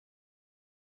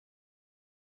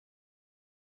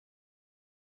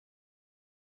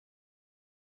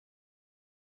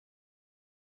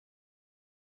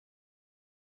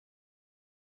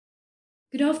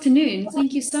Good afternoon.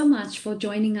 Thank you so much for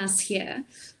joining us here.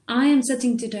 I am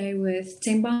sitting today with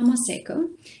Themba Maseko,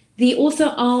 the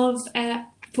author of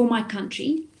For My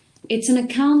Country. It's an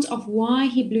account of why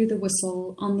he blew the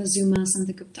whistle on the Zumas and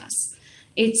the Guptas.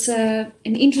 It's an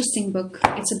interesting book.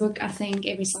 It's a book I think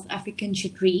every South African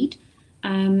should read.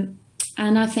 And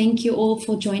I thank you all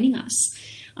for joining us.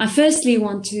 I firstly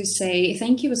want to say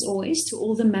thank you as always to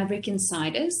all the Maverick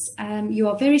Insiders. You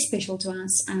are very special to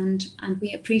us and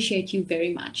we appreciate you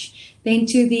very much. Then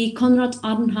to the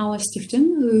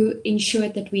Konrad-Adenauer-Stiftung who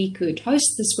ensured that we could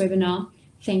host this webinar.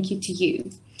 Thank you to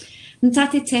you.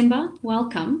 Ntate Themba,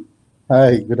 welcome.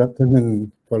 Hi, good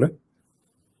afternoon, Paula.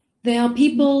 There are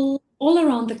people all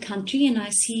around the country, and I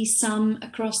see some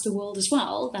across the world as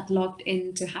well, that logged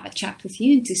in to have a chat with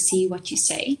you and to see what you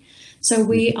say. So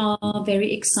we are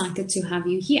very excited to have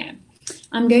you here.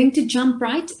 I'm going to jump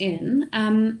right in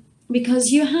because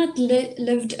you had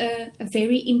lived a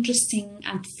very interesting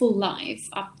and full life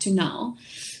up to now.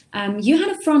 You had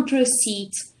a front row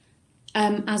seat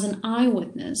as an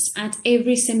eyewitness at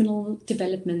every seminal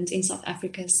development in South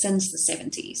Africa since the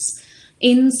 70s.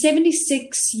 In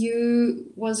 76,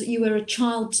 you were a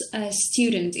child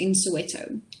student in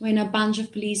Soweto when a bunch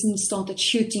of policemen started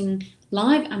shooting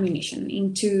live ammunition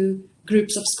into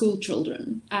groups of school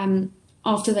children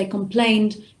after they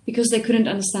complained because they couldn't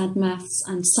understand maths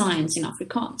and science in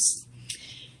Afrikaans.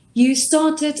 You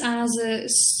started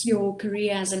your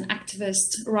career as an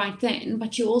activist right then,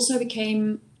 but you also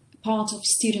became part of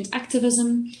student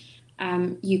activism.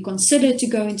 You considered to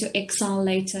go into exile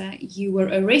later. You were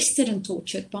arrested and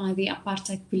tortured by the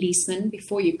apartheid policemen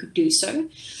before you could do so.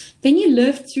 Then you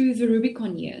lived through the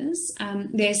Rubicon years.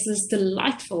 There's this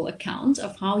delightful account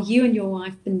of how you and your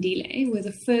wife, Bendile, were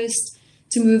the first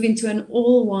to move into an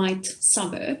all-white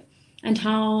suburb and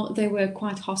how they were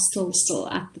quite hostile still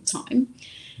at the time.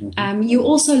 You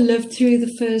also lived through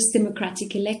the first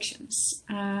democratic elections.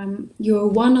 You were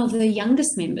one of the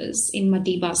youngest members in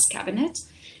Madiba's cabinet.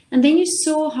 And then you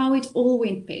saw how it all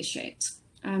went pear-shaped.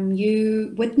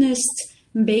 You witnessed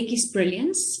Mbeki's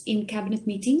brilliance in cabinet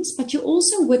meetings, but you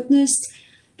also witnessed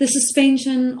the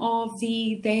suspension of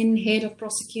the then head of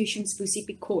prosecutions, Vusi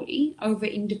Pikoli, over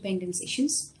independence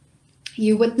issues.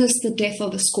 You witnessed the death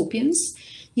of the Scorpions.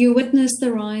 You witnessed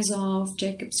the rise of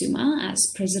Jacob Zuma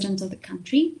as president of the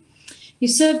country. You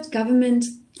served government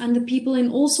and the people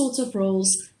in all sorts of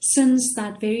roles since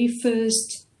that very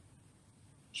first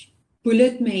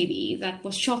bullet maybe that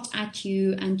was shot at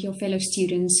you and your fellow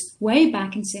students way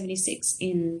back in 76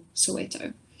 in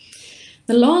Soweto.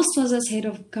 The last was as head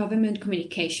of government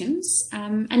communications.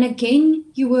 And again,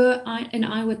 you were an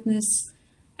eyewitness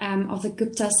of the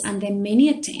Guptas and their many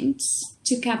attempts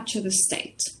to capture the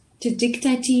state, to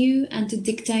dictate to you and to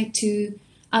dictate to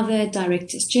other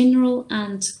directors general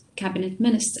and cabinet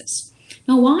ministers.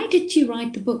 Now, why did you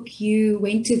write the book? You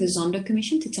went to the Zondo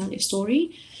Commission to tell your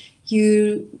story.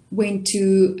 You went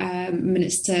to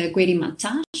Minister Gwedi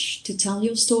Mantashe to tell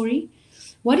your story.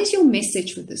 What is your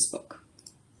message with this book?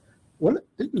 Well,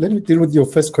 let me deal with your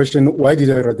first question. Why did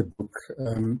I write the book?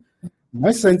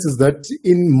 My sense is that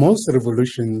in most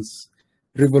revolutions,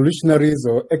 revolutionaries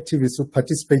or activists who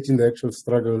participate in the actual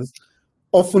struggles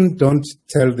often don't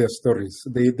tell their stories.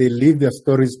 They leave their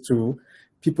stories to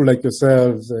people like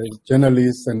yourselves,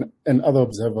 journalists and other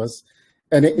observers.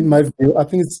 And in my view, I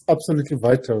think it's absolutely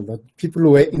vital that people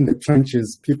who are in the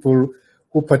trenches, people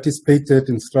who participated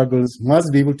in struggles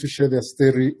must be able to share their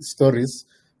stories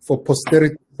for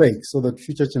posterity's sake so that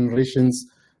future generations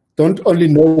don't only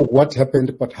know what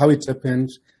happened, but how it happened,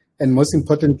 and most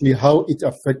importantly, how it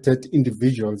affected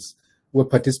individuals who were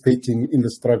participating in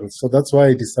the struggle. So that's why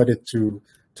I decided to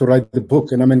write the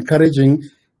book. And I'm encouraging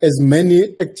as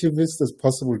many activists as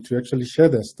possible to actually share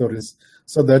their stories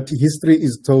so that history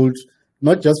is told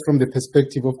not just from the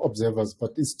perspective of observers,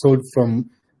 but it's told from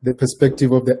the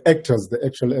perspective of the actors, the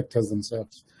actual actors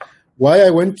themselves. Why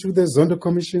I went to the Zondo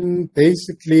Commission,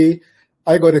 basically,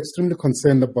 I got extremely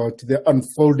concerned about the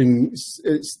unfolding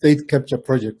state capture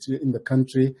project in the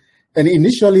country. And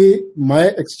initially, my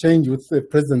exchange with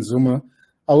President Zuma,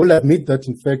 I will admit that,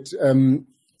 in fact,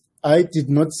 I did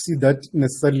not see that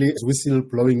necessarily as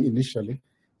whistleblowing initially.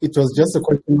 It was just a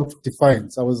question of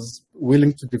defiance. I was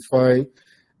willing to defy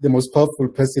the most powerful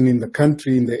person in the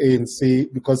country, in the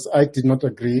ANC, because I did not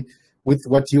agree with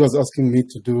what he was asking me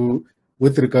to do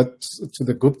with regard to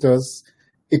the Guptas.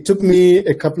 It took me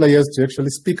a couple of years to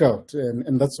actually speak out,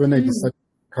 and that's when I decided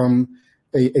to become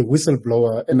a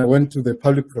whistleblower. And I went to the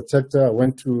public protector.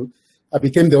 I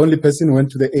became the only person who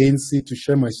went to the ANC to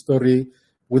share my story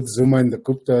with Zuma and the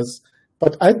Guptas.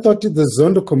 But I thought the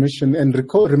Zondo Commission, and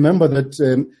remember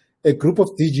that a group of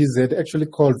DGs had actually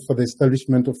called for the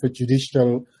establishment of a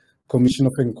judicial commission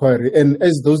of inquiry. And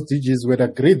as those DGs were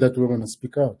agreed that we were going to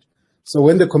speak out. So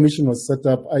when the commission was set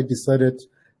up, I decided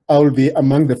I will be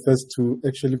among the first to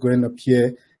actually go and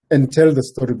appear and tell the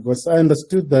story, because I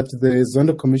understood that the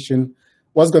Zondo Commission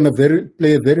was going to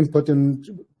play a very important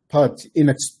part in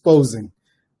exposing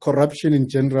corruption in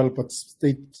general, but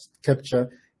state capture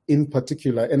in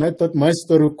particular. And I thought my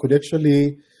story could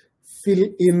actually fill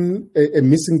in a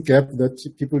missing gap that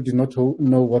people did not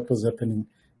know what was happening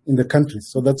in the country.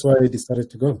 So that's why I decided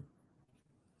to go.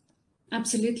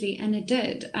 Absolutely, and it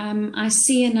did. I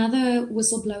see another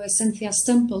whistleblower, Cynthia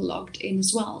Stimple, logged in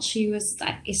as well. She was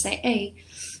at SAA.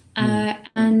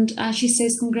 And she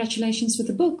says congratulations for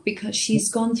the book, because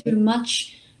she's gone through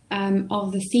much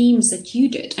of the themes that you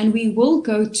did. And we will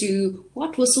go to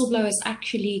what whistleblowers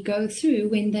actually go through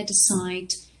when they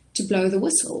decide to blow the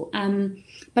whistle.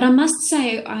 But I must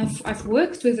say, I've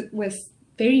worked with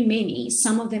very many.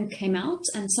 Some of them came out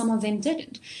and some of them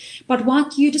didn't. But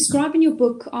what you describe in your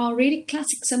book are really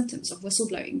classic symptoms of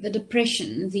whistleblowing: the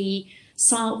depression, the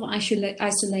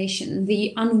self-isolation,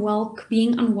 the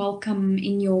being unwelcome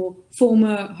in your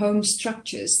former home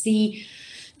structures, the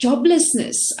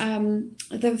joblessness,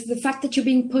 the fact that you're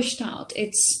being pushed out.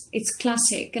 It's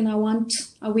classic, and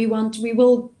we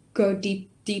will go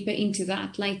deeper into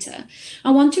that later.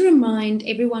 I want to remind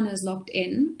everyone who's logged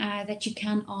in that you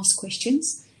can ask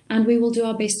questions, and we will do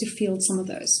our best to field some of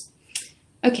those.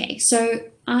 Okay, so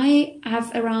I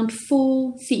have around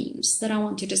 4 themes that I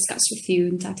want to discuss with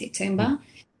you, Ntate Themba,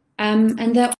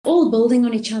 and they're all building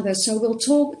on each other. So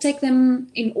we'll take them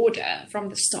in order from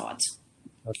the start.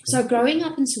 Okay. So growing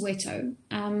up in Soweto,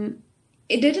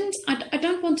 I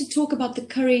don't want to talk about the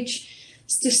courage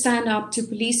to stand up to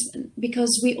policemen,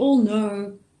 because we all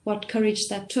know what courage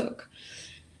that took.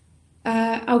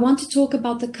 I want to talk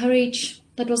about the courage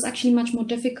that was actually much more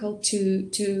difficult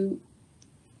to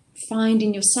find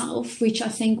in yourself, which I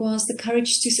think was the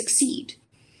courage to succeed.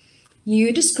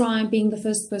 You describe being the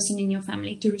first person in your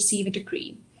family to receive a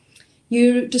degree.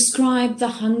 You describe the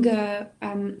hunger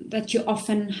that you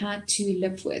often had to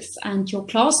live with, and your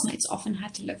classmates often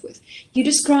had to live with. You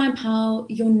describe how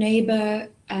your neighbor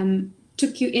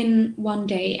took you in one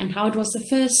day, and how it was the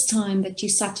first time that you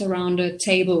sat around a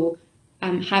table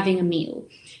having a meal.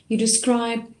 You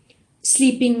describe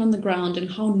sleeping on the ground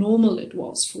and how normal it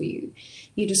was for you.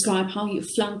 You describe how you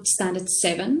flunked standard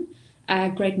 7,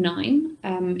 grade 9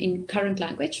 in current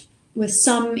language, with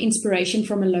some inspiration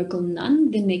from a local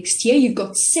nun. The next year, you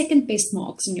got second best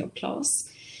marks in your class.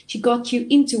 She got you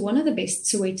into one of the best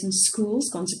Sowetan schools,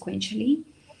 consequentially.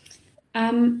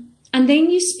 And then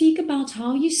you speak about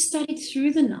how you studied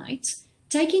through the night,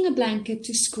 taking a blanket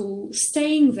to school,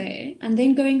 staying there, and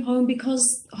then going home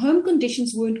because home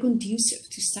conditions weren't conducive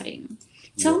to studying.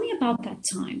 Tell me about that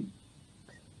time.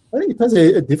 Well, it was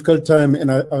a difficult time,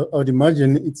 and I would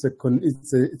imagine it's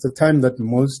a time that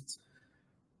most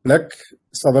Black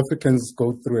South Africans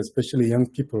go through, especially young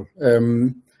people.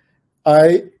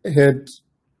 I had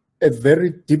a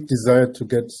very deep desire to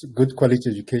get good quality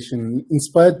education,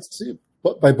 inspired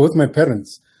by both my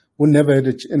parents, who never had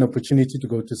an opportunity to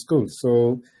go to school.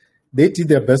 So they did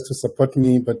their best to support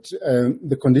me, but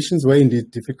the conditions were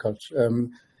indeed difficult.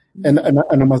 And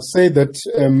I must say that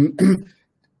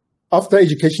after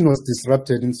education was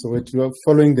disrupted in Soweto,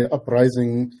 following the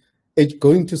uprising,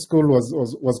 going to school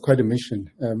was quite a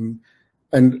mission.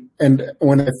 And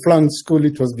when I flunked school,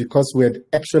 it was because we had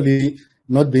actually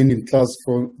not been in class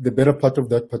for the better part of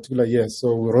that particular year.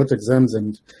 So we wrote exams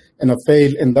and I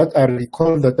failed. And that I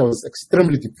recall that I was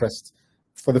extremely depressed.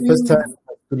 For the first time in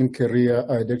my student career,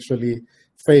 I had actually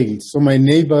failed. So my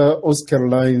neighbor,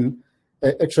 Caroline,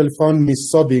 actually found me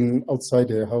sobbing outside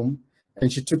her home.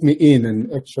 And she took me in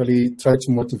and actually tried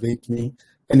to motivate me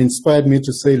and inspired me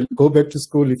to say, go back to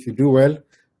school. If you do well,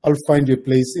 I'll find you a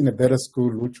place in a better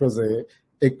school, which was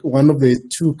one of the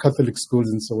 2 Catholic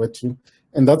schools in Soweto.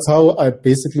 And that's how I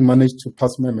basically managed to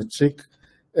pass my matric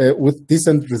with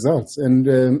decent results. And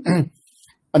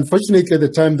unfortunately, at the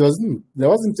time, there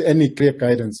wasn't any clear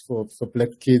guidance for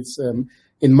Black kids.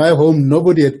 In my home,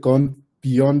 nobody had gone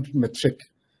beyond matric.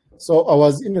 So I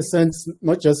was, in a sense,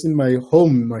 not just in my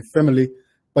home, my family,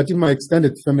 but in my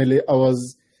extended family, I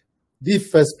was the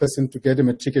first person to get a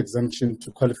matric exemption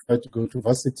to qualify to go to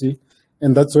varsity.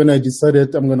 And that's when I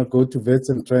decided I'm going to go to VETS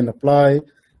and try and apply.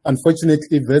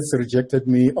 Unfortunately, VETS rejected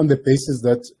me on the basis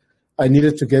that I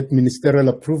needed to get ministerial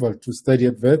approval to study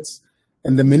at VETS.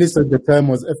 And the minister at the time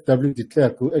was F.W. de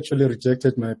Klerk, who actually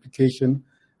rejected my application.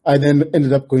 I then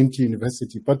ended up going to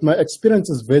university. But my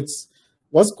experience as VETS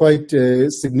was quite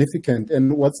significant.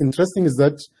 And what's interesting is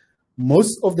that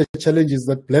most of the challenges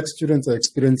that Black students are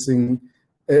experiencing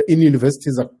in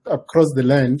universities across the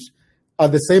land are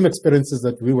the same experiences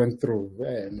that we went through.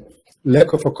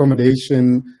 Lack of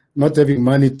accommodation, not having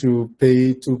money to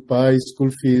pay to buy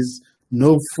school fees,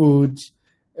 no food,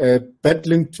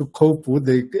 battling to cope with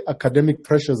the academic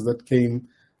pressures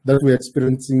that we're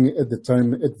experiencing at the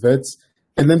time at VETS,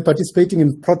 and then participating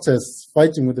in protests,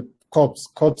 fighting with the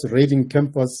cops raiding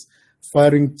campus,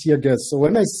 firing tear gas. So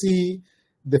when I see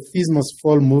the Fees Must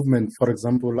Fall movement, for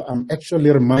example, I'm actually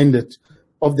reminded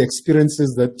of the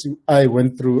experiences that I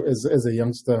went through as a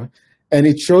youngster. And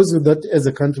it shows you that as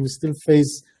a country, we still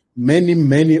face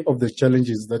many of the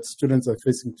challenges that students are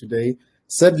facing today.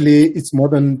 Sadly, it's more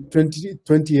than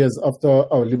 20 years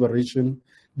after our liberation.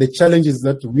 The challenges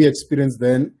that we experienced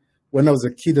then, when I was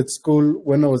a kid at school,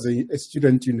 when I was a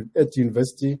student at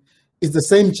university, is the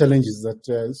same challenges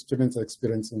that students are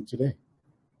experiencing today.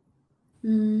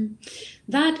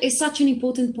 That is such an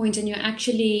important point, and you're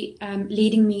actually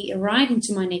leading me right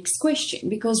into my next question,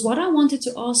 because what I wanted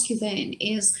to ask you then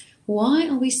is, why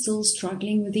are we still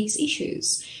struggling with these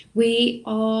issues? We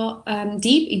are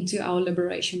deep into our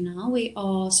liberation now. We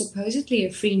are supposedly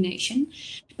a free nation.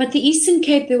 But the Eastern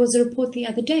Cape, there was a report the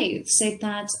other day that said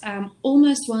that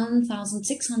almost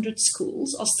 1,600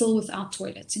 schools are still without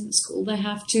toilets in the school. They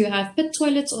have to have pit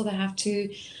toilets, or they have to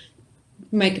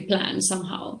make a plan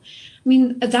somehow. I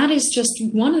mean, that is just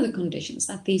one of the conditions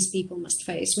that these people must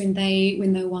face when they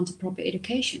want a proper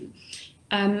education.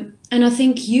 And I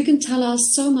think you can tell us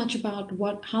so much about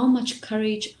how much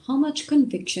courage, how much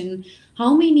conviction,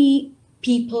 how many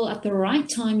people at the right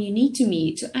time you need to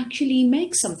meet to actually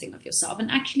make something of yourself and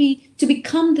actually to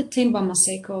become the Themba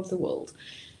Maseko of the world.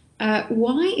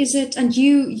 Why is it, and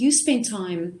you spent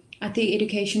time at the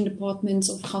education departments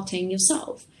of Gauteng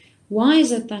yourself, why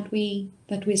is it that we're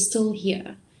still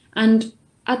here? And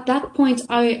at that point,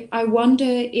 I wonder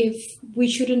if we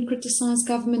shouldn't criticize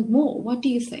government more. What do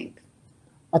you think?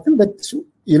 I think that,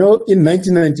 in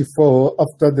 1994,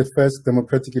 after the first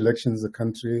democratic elections in the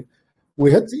country, we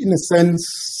had, in a sense,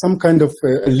 some kind of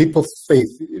a leap of faith,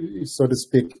 so to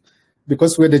speak,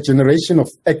 because we had a generation of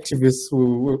activists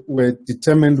who were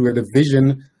determined, we had a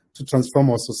vision to transform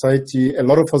our society. A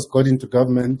lot of us got into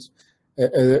government.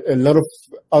 A lot of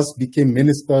us became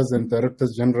ministers and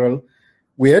directors general.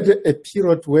 We had a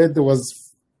period where there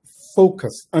was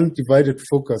focus, undivided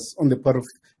focus on the part of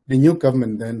the new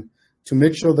government then, to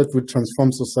make sure that we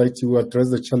transform society, we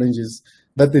address the challenges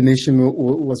that the nation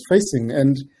was facing.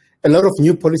 And a lot of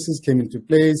new policies came into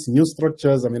place, new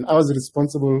structures. I mean, I was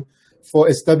responsible for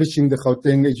establishing the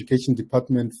Gauteng Education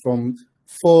Department from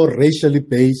 4 racially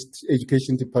based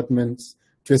education departments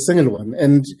to a single one.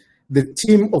 And the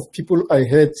team of people I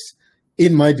had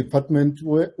in my department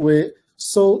were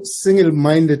so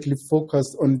single-mindedly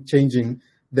focused on changing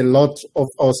the lot of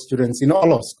our students in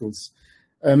all our schools.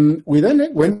 We then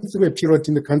went through a period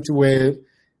in the country where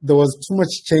there was too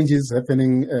much changes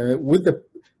happening with the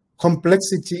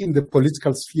complexity in the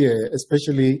political sphere,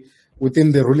 especially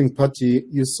within the ruling party.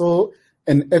 You saw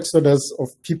an exodus of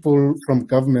people from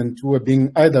government who were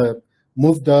being either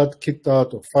moved out, kicked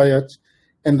out, or fired.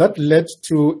 And that led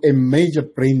to a major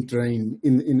brain drain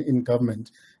in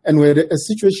government. And we had a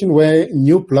situation where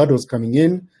new blood was coming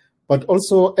in, but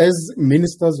also as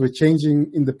ministers were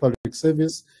changing in the public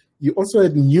service, you also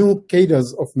had new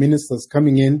cadres of ministers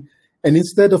coming in, and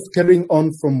instead of carrying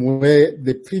on from where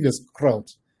the previous crowd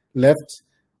left,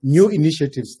 new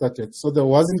initiatives started. So there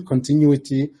wasn't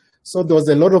continuity. So there was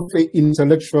a lot of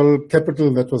intellectual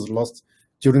capital that was lost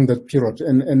during that period.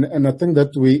 And I think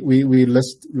that we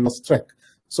lost track.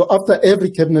 So after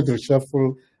every cabinet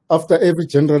reshuffle, after every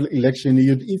general election,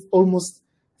 you'd almost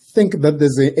think that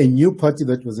there's a new party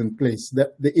that was in place,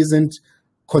 that there isn't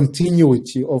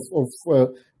continuity of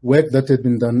work that had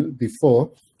been done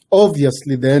before.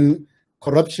 Obviously, then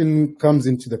corruption comes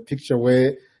into the picture,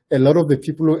 where a lot of the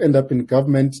people who end up in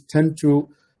government tended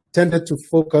to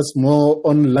focus more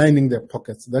on lining their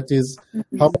pockets. That is,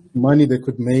 how much money they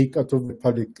could make out of the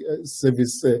public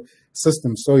service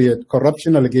system. So you had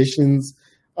corruption allegations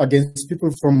against people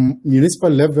from municipal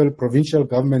level, provincial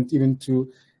government, even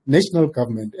to national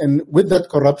government. And with that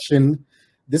corruption,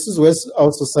 this is where our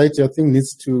society, I think,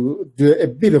 needs to do a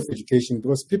bit of education,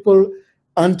 because people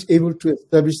aren't able to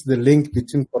establish the link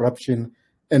between corruption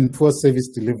and poor service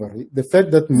delivery. The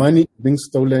fact that money is being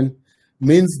stolen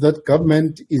means that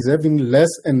government is having less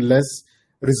and less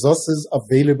resources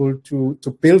available to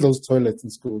build those toilets in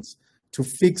schools, to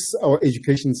fix our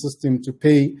education system, to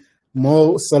pay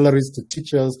more salaries to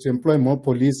teachers, to employ more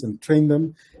police and train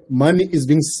them. Money is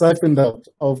being siphoned out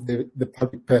of the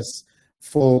public purse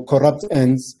for corrupt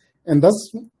ends. And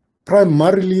that's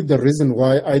primarily the reason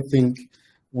why I think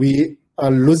we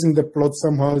are losing the plot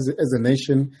somehow as a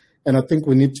nation. And I think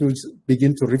we need to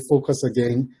begin to refocus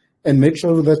again and make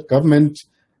sure that government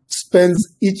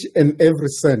spends each and every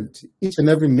cent, each and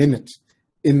every minute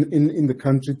in the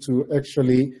country to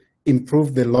actually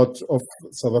improve the lot of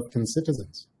South African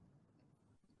citizens.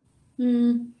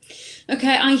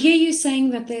 Okay, I hear you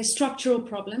saying that there's structural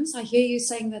problems. I hear you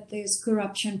saying that there's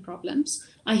corruption problems.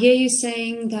 I hear you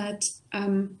saying that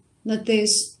that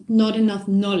there's not enough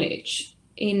knowledge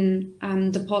in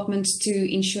departments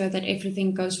to ensure that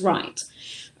everything goes right.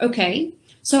 Okay,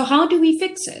 so how do we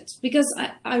fix it? Because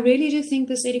I really do think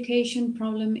this education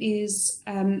problem is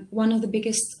one of the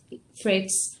biggest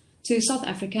threats to South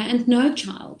Africa, and no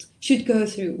child should go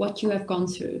through what you have gone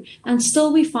through. And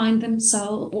still we find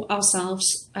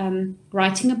ourselves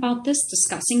writing about this,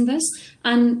 discussing this,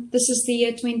 and this is the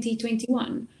year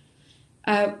 2021.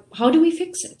 How do we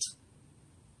fix it?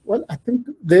 Well, I think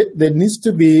there needs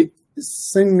to be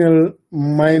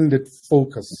single-minded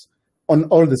focus on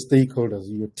all the stakeholders,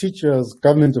 your teachers,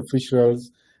 government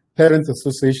officials, parent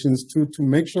associations, to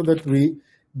make sure that we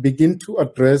begin to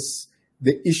address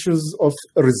the issues of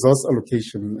resource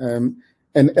allocation.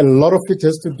 And a lot of it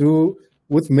has to do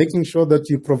with making sure that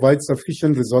you provide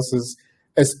sufficient resources,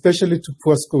 especially to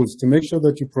poor schools, to make sure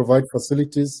that you provide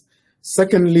facilities.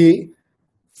 Secondly,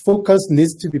 focus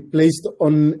needs to be placed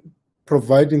on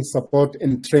providing support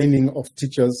and training of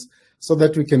teachers so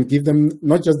that we can give them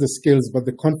not just the skills, but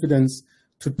the confidence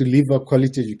to deliver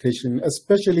quality education,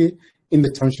 especially in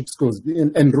the township schools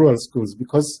and rural schools,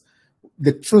 because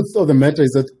the truth of the matter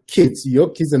is that kids, your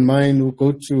kids and mine who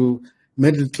go to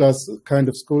middle class kind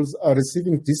of schools are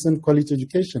receiving decent quality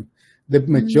education. The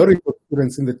majority of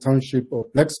students in the township or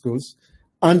black schools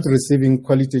aren't receiving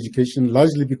quality education,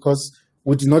 largely because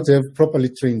we do not have properly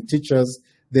trained teachers.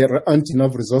 There aren't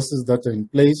enough resources that are in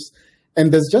place.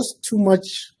 And there's just too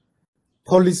much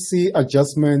policy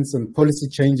adjustments and policy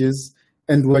changes,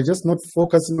 and we're just not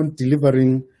focusing on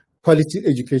delivering quality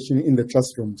education in the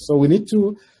classroom. So we need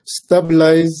to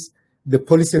stabilize the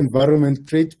policy environment,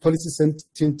 create policy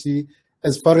certainty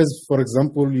as far as, for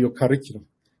example, your curriculum.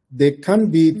 There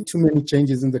can't be too many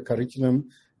changes in the curriculum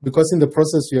because in the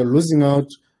process you're losing out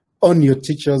on your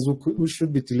teachers who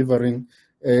should be delivering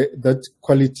that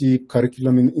quality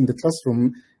curriculum in the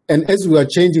classroom. And as we are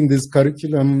changing these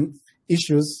curriculum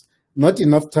issues, not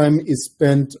enough time is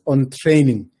spent on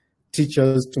training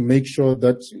teachers to make sure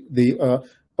that they are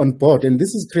on board. And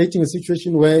this is creating a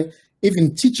situation where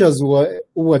even teachers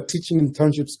who are teaching in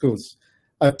township schools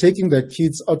are taking their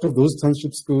kids out of those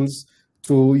township schools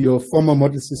to your former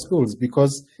modesty schools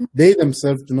because they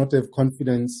themselves do not have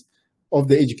confidence of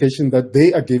the education that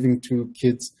they are giving to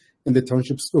kids in the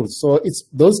township schools. So it's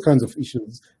those kinds of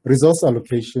issues: resource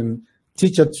allocation,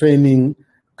 teacher training,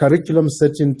 curriculum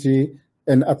certainty,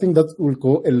 and I think that will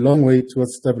go a long way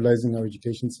towards stabilizing our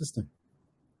education system.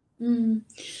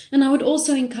 And I would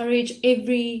also encourage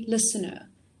every listener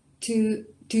to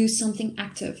do something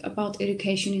active about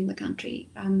education in the country.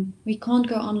 We can't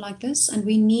go on like this, and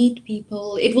we need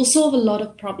people. It will solve a lot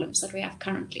of problems that we have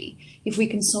currently if we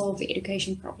can solve the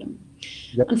education problem.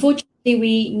 Yep. Unfortunately,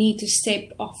 we need to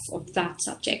step off of that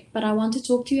subject, but I want to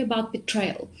talk to you about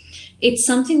betrayal. It's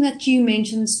something that you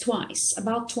mentioned twice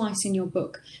in your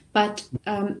book, but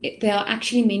there are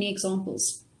actually many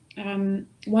examples.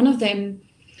 One of them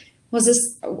was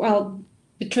this,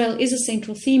 betrayal is a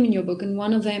central theme in your book, and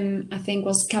one of them, I think,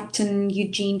 was Captain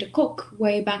Eugene de Kock,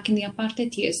 way back in the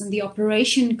apartheid years, and the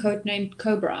operation codenamed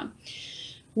Cobra,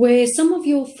 where some of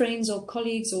your friends or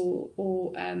colleagues or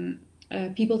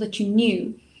people that you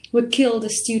knew were killed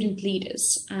as student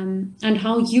leaders, and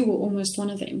how you were almost one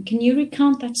of them. Can you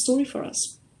recount that story for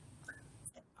us?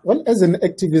 Well, as an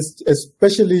activist,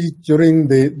 especially during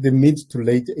the mid to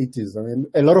late 80s, I mean,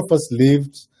 a lot of us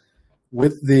lived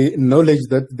with the knowledge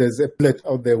that there's a plate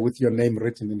out there with your name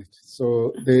written in it.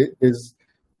 So there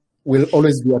will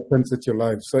always be attempts at your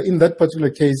life. So in that particular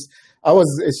case, I was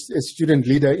a student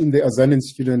leader in the Azanian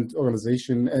student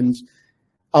organization, and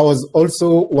I was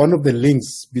also one of the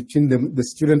links between the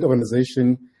student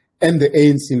organization and the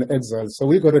ANC in exile. So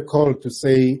we got a call to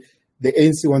say the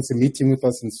ANC wants a meeting with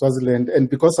us in Swaziland. And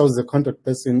because I was the contact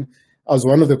person, I was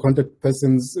one of the contact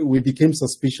persons, we became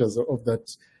suspicious of that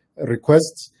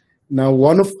request. Now,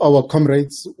 one of our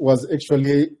comrades was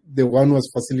actually the one who was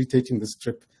facilitating this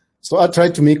trip. So I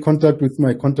tried to make contact with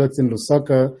my contacts in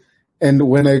Lusaka. And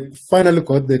when I finally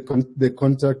got the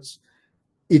contact,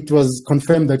 it was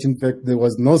confirmed that, in fact, there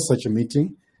was no such a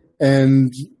meeting.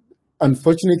 And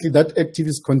unfortunately, that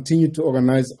activist continued to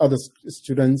organize other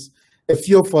students. A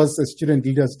few of us as student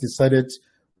leaders decided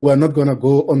we're not going to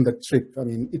go on the trip. I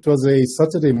mean, it was a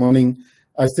Saturday morning.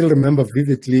 I still remember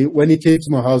vividly when he came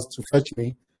to my house to fetch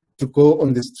me to go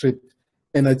on this trip.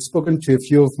 And I'd spoken to a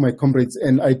few of my comrades,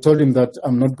 and I told him that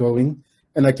I'm not going.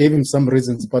 And I gave him some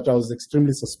reasons, but I was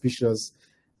extremely suspicious.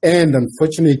 And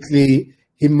unfortunately,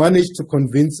 he managed to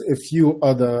convince a few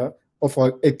other of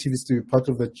our activists to be part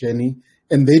of the journey.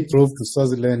 And they drove to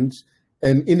Swaziland.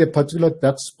 And in a particular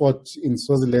dark spot in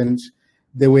Swaziland,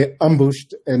 they were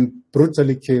ambushed and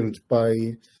brutally killed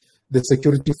by the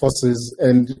security forces.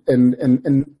 And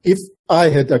if I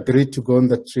had agreed to go on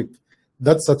that trip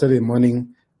that Saturday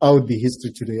morning, I would be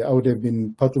history today. I would have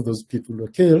been part of those people who were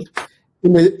killed.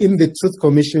 In the Truth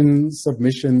Commission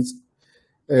submissions,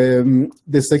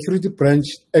 the security branch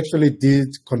actually did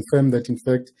confirm that, in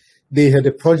fact, they had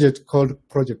a project called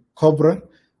Project Cobra,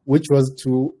 which was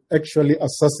to actually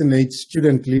assassinate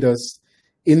student leaders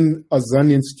in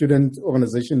Azanian student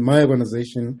organization, my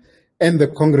organization, and the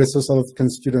Congress of South African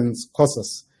Students,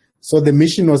 COSAS. So the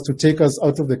mission was to take us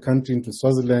out of the country into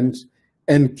Swaziland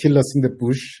and kill us in the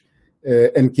bush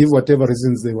and give whatever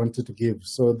reasons they wanted to give.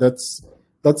 So that's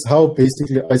how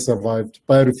basically I survived,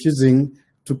 by refusing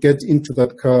to get into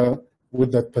that car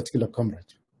with that particular comrade.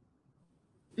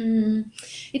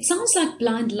 It sounds like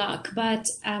blind luck, but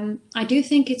I do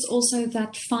think it's also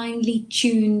that finely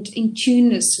tuned in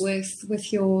tuneness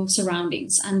with your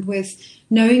surroundings and with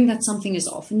knowing that something is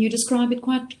off. And you describe it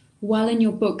quite well in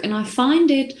your book. And I find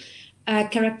it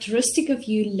characteristic of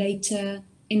you later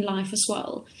in life as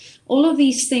well. All of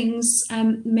these things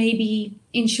maybe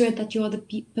ensured that you're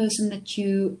the person that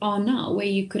you are now, where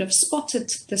you could have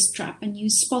spotted this trap and you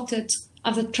spotted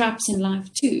other traps in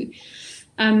life too.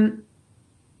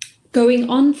 Going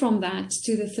on from that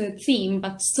to the third theme,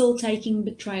 but still taking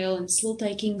betrayal and still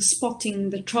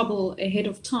spotting the trouble ahead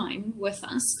of time with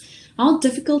us. How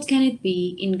difficult can it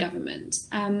be in government?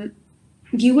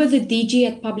 You were the DG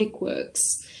at Public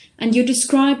Works, and you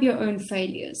describe your own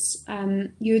failures.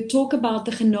 You talk about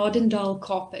the Genadendal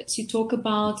carpets. You talk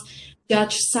about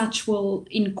Judge Saxonwold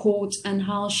in court and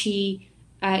how she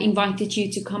invited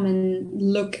you to come and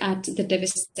look at the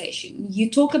devastation. You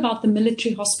talk about the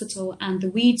military hospital and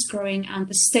the weeds growing and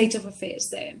the state of affairs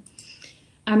there.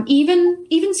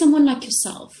 Even someone like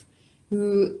yourself,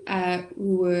 who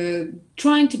were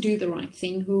trying to do the right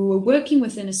thing, who were working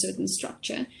within a certain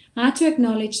structure, had to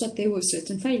acknowledge that there were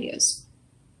certain failures.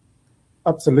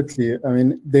 Absolutely. I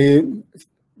mean, the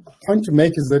point to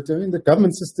make is that the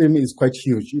government system is quite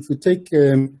huge. If you take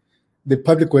the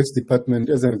Public Works Department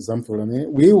as an example, I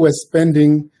mean, we were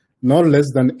spending no less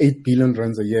than 8 billion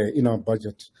rands a year in our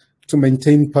budget to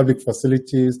maintain public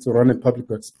facilities, to run a public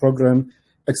works program,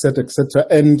 etc., etc.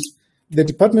 And the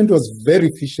department was very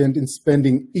efficient in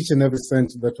spending each and every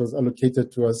cent that was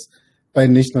allocated to us by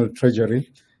National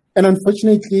Treasury. And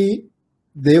unfortunately,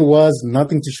 there was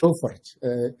nothing to show for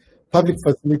it. Public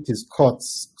facilities,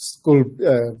 courts, school,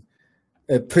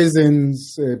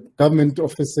 prisons, government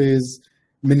offices,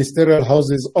 ministerial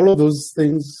houses, all of those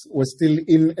things were still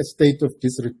in a state of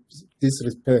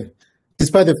disrepair,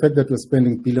 despite the fact that we're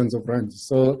spending billions of rands.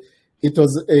 So it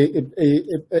was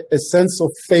a sense of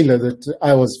failure that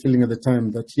I was feeling at the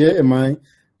time, that here am I,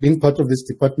 being part of this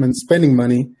department, spending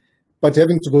money, but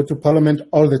having to go to Parliament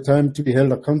all the time to be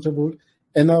held accountable.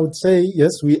 And I would say,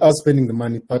 yes, we are spending the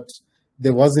money, but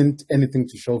there wasn't anything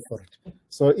to show for it.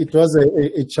 So it was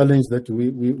a challenge that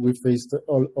we faced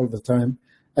all the time.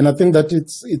 And I think that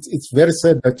it's very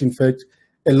sad that, in fact,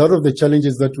 a lot of the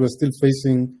challenges that we're still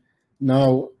facing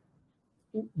now,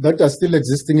 that are still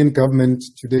existing in government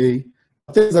today,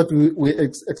 things that we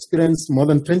experienced more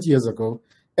than 20 years ago,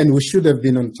 and we should have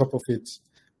been on top of it.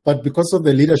 But because of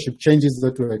the leadership changes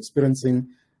that we're experiencing,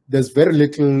 there's very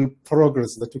little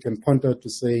progress that you can point out to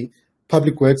say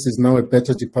Public Works is now a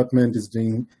better department, is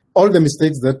doing all the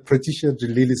mistakes that Patricia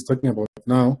Jalil is talking about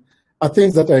now are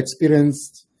things that I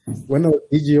experienced when I was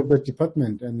DG of the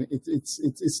department, and it's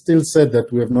still said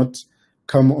that we have not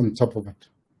come on top of it.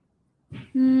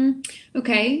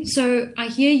 Okay, so I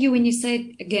hear you when you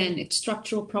say, again, it's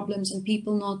structural problems and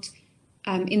people not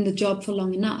in the job for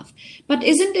long enough. But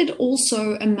isn't it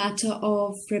also a matter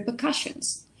of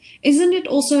repercussions? Isn't it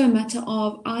also a matter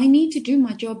of, I need to do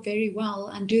my job very well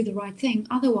and do the right thing,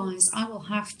 otherwise I will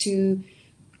have to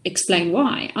explain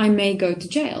why. I may go to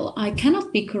jail. I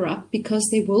cannot be corrupt because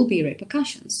there will be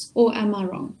repercussions. Or am I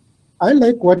wrong? I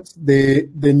like what the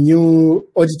new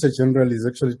Auditor General is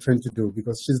actually trying to do,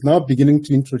 because she's now beginning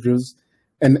to introduce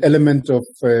an element of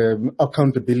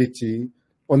accountability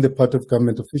on the part of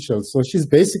government officials. So she's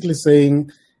basically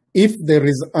saying, if there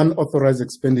is unauthorized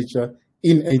expenditure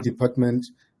in a department,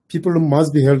 people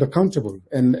must be held accountable.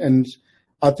 And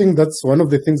I think that's one of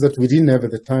the things that we didn't have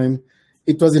at the time.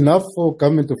 It was enough for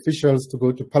government officials to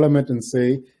go to Parliament and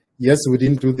say, yes, we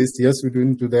didn't do this, yes, we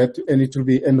didn't do that, and it will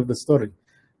be end of the story.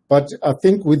 But I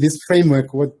think with this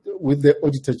framework, with the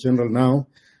Auditor General now,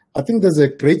 I think there's a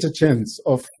greater chance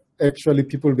of actually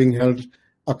people being held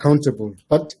accountable.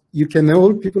 But you can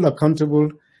hold people accountable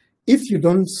if you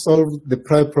don't solve the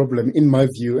prior problem, in my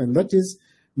view, and that is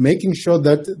making sure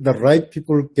that the right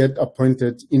people get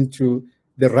appointed into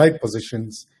the right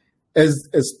positions. As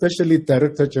especially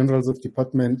Director Generals of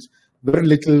Department, very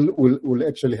little will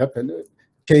actually happen,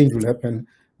 change will happen,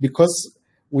 because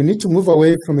we need to move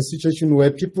away from a situation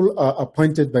where people are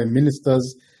appointed by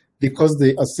ministers because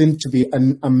they are seen to be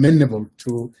amenable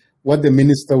to what the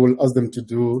minister will ask them to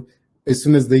do as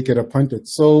soon as they get appointed.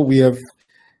 So we have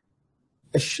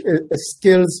a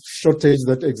skills shortage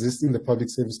that exists in the public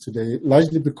service today,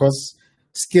 largely because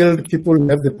skilled people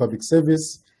have the public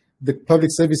service. The public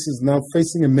service is now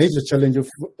facing a major challenge of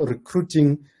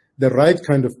recruiting the right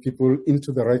kind of people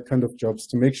into the right kind of jobs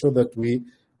to make sure that we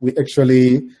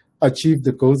actually achieve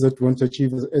the goals that we want to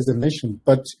achieve as a nation.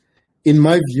 But in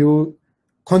my view,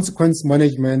 consequence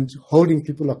management, holding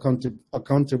people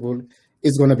accountable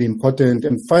is going to be important.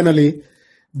 And finally,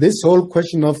 this whole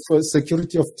question of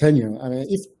security of tenure. I mean,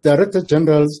 if director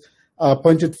generals are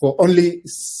appointed for only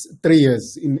 3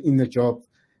 years in a job,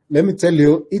 let me tell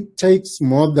you, it takes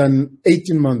more than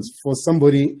 18 months for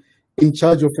somebody in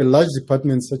charge of a large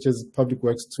department such as public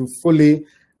works to fully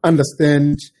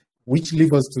understand which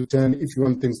levers to turn if you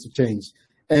want things to change.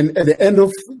 And at the end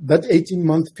of that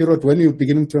 18-month period, when you're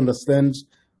beginning to understand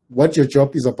what your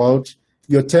job is about,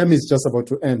 your term is just about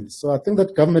to end. So I think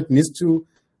that government needs to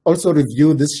also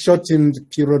review this shortened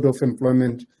period of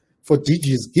employment for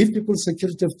DGs, give people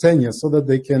security of tenure so that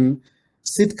they can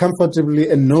sit comfortably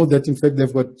and know that, in fact,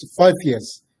 they've got 5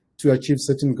 years to achieve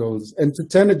certain goals. And to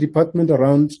turn a department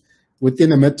around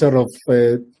within a matter of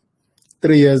 3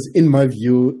 years, in my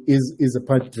view, is a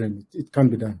pipe dream. It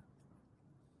can't be done.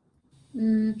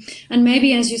 And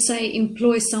maybe, as you say,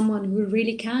 employ someone who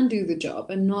really can do the job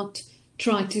and not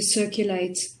try to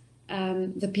circulate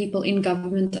the people in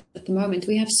government at the moment.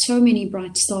 We have so many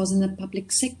bright stars in the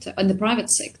public sector, in the private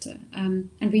sector, and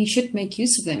we should make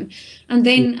use of them. And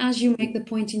then, as you make the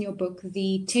point in your book,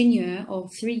 the tenure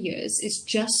of 3 years is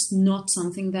just not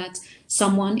something that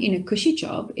someone in a cushy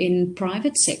job in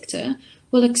private sector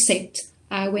will accept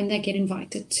when they get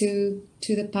invited to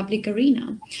the public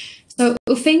arena. So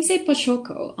Ufense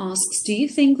Pashoko asks, do you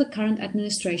think the current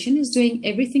administration is doing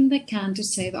everything they can to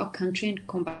save our country and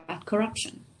combat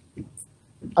corruption?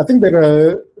 I think there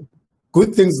are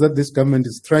good things that this government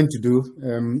is trying to do.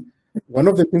 One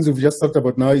of the things we've just talked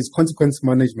about now is consequence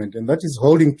management, and that is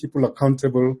holding people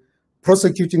accountable,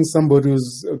 prosecuting somebody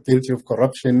who's guilty of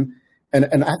corruption.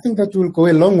 And I think that will go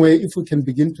a long way if we can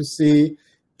begin to see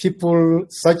people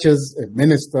such as a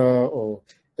minister or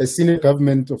a senior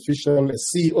government official, a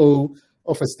CEO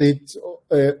of a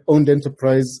state-owned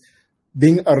enterprise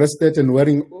being arrested and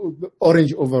wearing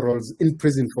orange overalls in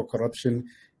prison for corruption.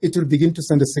 It will begin to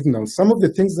send a signal. Some of the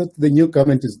things that the new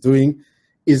government is doing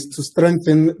is to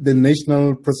strengthen the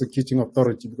National Prosecuting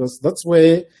Authority, because that's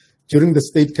where, during the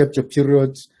state capture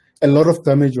period, a lot of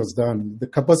damage was done. The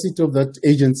capacity of that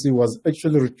agency was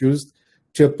actually reduced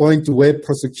to a point where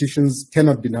prosecutions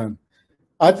cannot be done.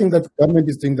 I think that the government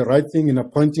is doing the right thing in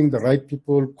appointing the right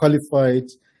people, qualified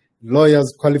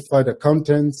lawyers, qualified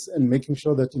accountants, and making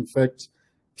sure that, in fact,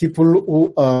 people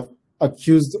who are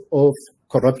accused of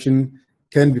corruption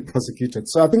can be prosecuted.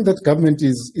 So I think that government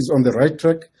is on the right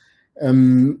track. I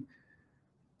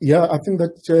think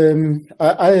that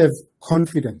I have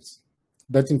confidence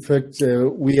that, in fact,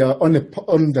 we are on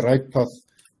the right path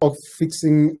of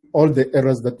fixing all the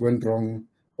errors that went wrong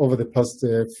over the past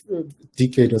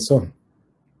decade or so.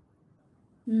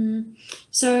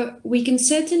 So we can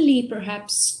certainly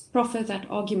perhaps proffer that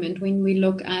argument when we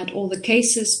look at all the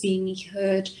cases being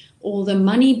heard, all the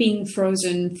money being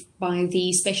frozen by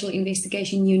the Special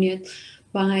Investigation Unit,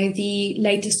 by the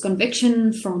latest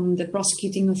conviction from the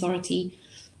prosecuting authority.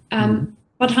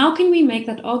 But how can we make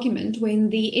that argument when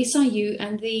the SIU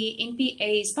and the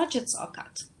NPA's budgets are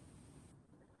cut?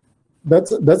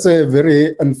 That's a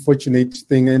very unfortunate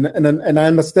thing, and I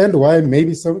understand why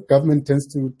maybe some government tends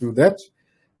to do that,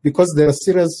 because there are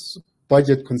serious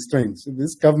budget constraints.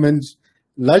 This government,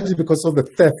 largely because of the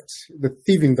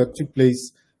thieving that took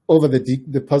place over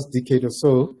the past decade or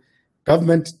so,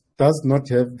 government does not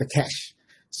have the cash.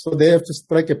 So they have to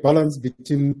strike a balance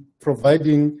between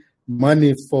providing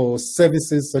money for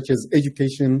services such as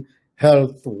education,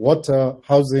 health, water,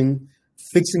 housing,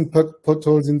 fixing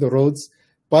potholes in the roads,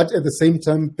 but at the same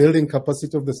time building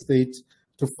capacity of the state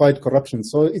to fight corruption.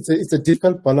 So it's a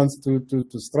difficult balance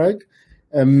to strike.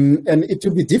 And it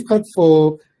will be difficult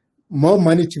for more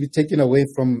money to be taken away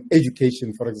from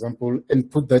education, for example, and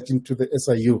put that into the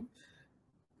SIU.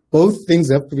 Both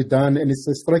things have to be done, and it's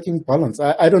a striking balance.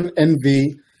 I don't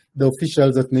envy the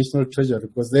officials at National Treasury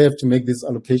because they have to make these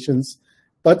allocations.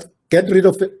 But get rid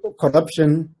of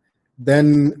corruption,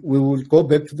 then we will go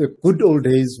back to the good old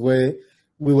days where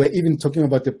we were even talking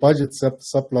about the budget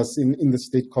surplus in the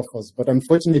state coffers. But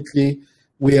unfortunately,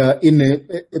 we are in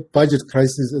a budget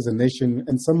crisis as a nation,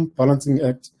 and some balancing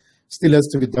act still has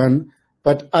to be done.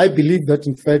 But I believe that,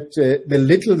 in fact, the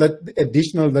little that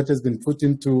additional that has been put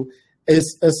into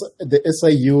the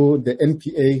SIU, the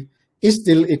NPA, is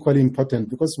still equally important,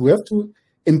 because we have to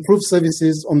improve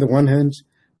services on the one hand,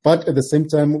 but at the same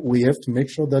time, we have to make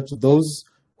sure that those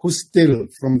who steal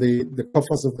from the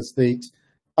coffers of the state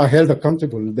are held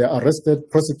accountable. They are arrested,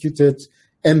 prosecuted,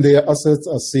 and their assets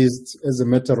are seized as a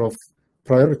matter of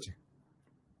priority.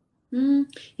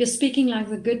 You're speaking like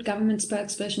the good government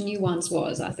spokesperson you once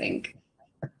was, I think.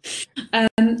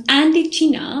 Andy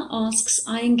China asks,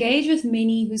 I engage with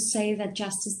many who say that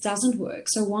justice doesn't work,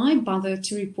 so why bother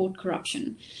to report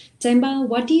corruption? Themba,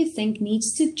 what do you think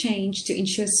needs to change to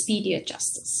ensure speedier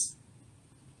justice?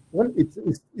 Well,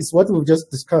 it's what we've just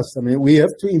discussed. I mean, we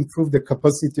have to improve the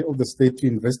capacity of the state to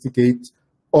investigate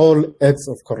all acts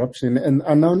of corruption. And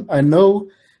I know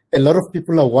a lot of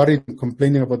people are worried and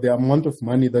complaining about the amount of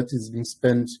money that is being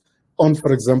spent on,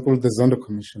 for example, the Zondo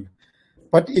Commission.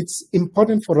 But it's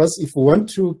important for us, if we want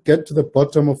to get to the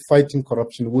bottom of fighting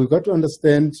corruption, we've got to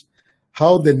understand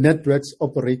how the networks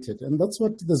operated. And that's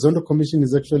what the Zondo Commission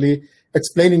is actually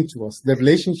explaining to us, the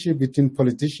relationship between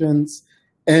politicians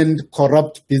and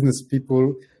corrupt business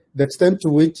people, the extent to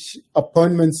which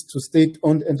appointments to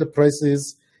state-owned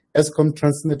enterprises, Eskom,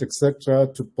 Transnet, etc.,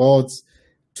 to boards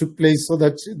took place, so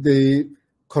that the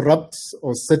corrupt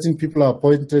or certain people are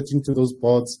appointed into those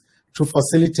boards to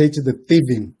facilitate the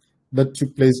thieving that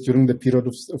took place during the period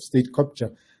of state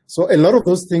capture. So a lot of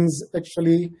those things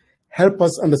actually help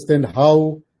us understand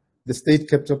how the state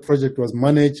capture project was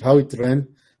managed, how it ran,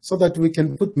 so that we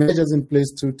can put measures in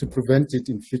place to prevent it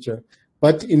in future.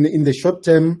 But in the short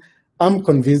term, I'm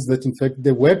convinced that, in fact,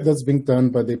 the work that's being done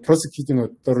by the prosecuting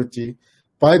authority,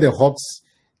 by the Hawks,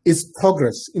 is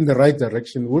progress in the right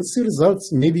direction. We'll see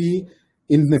results maybe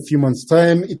in a few months'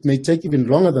 time. It may take even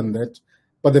longer than that.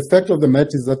 But the fact of the matter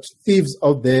is that thieves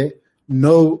out there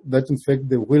know that, in fact,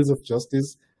 the wheels of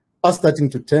justice are starting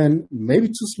to turn, maybe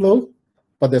too slow,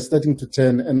 but they're starting to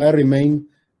turn. And I remain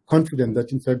confident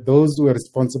that, in fact, those who are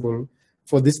responsible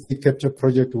for this capture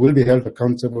project will be held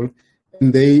accountable,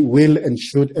 and they will and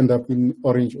should end up in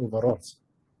orange overalls.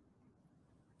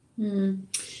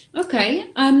 Okay.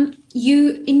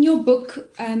 You, in your book,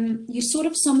 you sort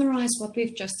of summarize what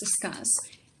we've just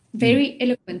discussed very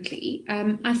eloquently.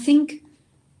 I think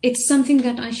it's something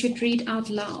that I should read out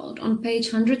loud on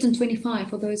page 125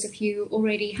 for those of you who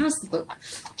already has the book.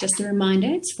 Just a reminder,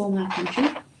 it's for my country.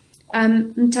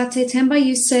 Ntate Themba,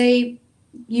 you say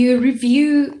you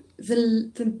review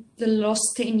the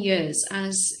last 10 years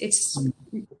as it's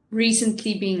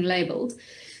recently being labeled.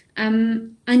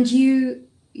 And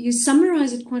you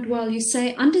summarize it quite well. You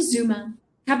say, under Zuma,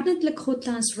 Cabinet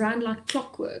Lekgotlans ran like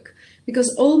clockwork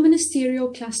because all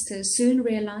ministerial clusters soon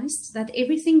realized that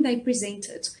everything they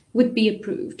presented would be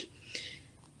approved.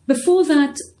 Before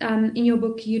that, in your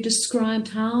book, you described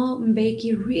how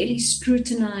Mbeki really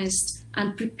scrutinized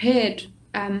and prepared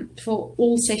for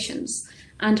all sessions,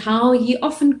 and how he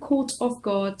often caught off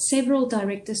guard several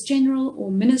directors general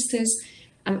or ministers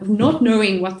not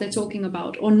knowing what they're talking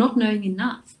about or not knowing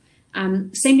enough,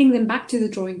 sending them back to the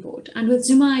drawing board. And with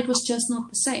Zuma, it was just not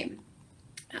the same.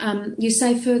 You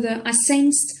say further, I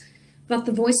sensed that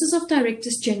the voices of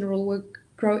directors general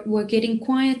were getting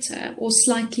quieter or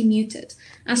slightly muted,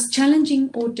 as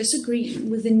challenging or disagreeing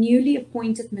with the newly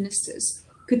appointed ministers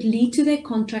could lead to their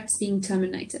contracts being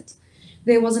terminated.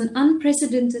 There was an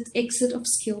unprecedented exit of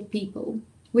skilled people,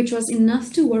 which was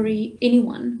enough to worry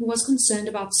anyone who was concerned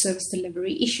about service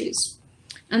delivery issues.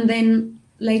 And then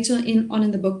later on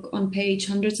in the book, on page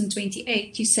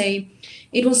 128, you say,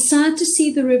 it was sad to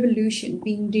see the revolution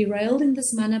being derailed in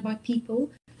this manner by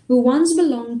people who once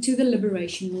belonged to the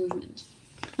liberation movement.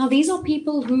 Now, these are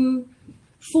people who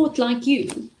fought like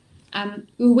you,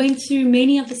 who went through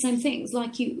many of the same things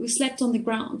like you, who slept on the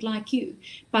ground like you,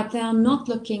 but they are not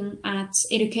looking at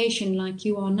education like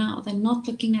you are now. They're not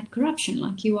looking at corruption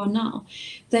like you are now.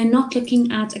 They're not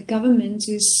looking at a government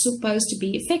who's supposed to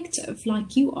be effective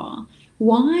like you are.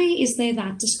 Why is there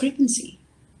that discrepancy?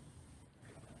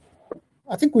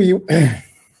 I think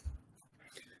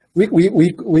We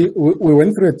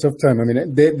went through a tough time. I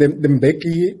mean, the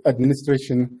Mbeki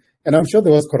administration, and I'm sure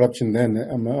there was corruption then.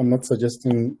 I'm not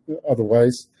suggesting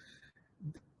otherwise.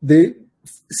 The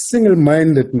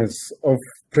single-mindedness of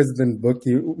President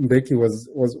Mbeki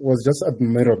was just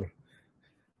admirable.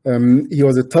 He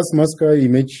was a taskmaster. He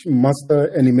made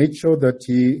sure that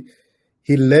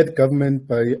he led government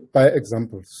by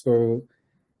example. So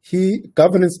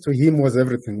governance to him was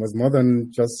everything. Was more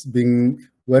than just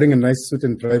wearing a nice suit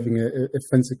and driving a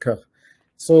fancy car.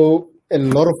 So a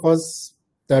lot of us,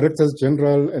 directors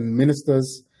general and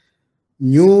ministers,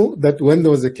 knew that when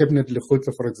there was a cabinet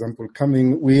lekgotla, for example,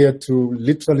 coming, we had to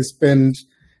literally spend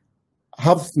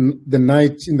half the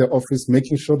night in the office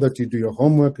making sure that you do your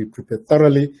homework, you prepare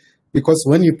thoroughly, because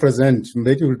when you present,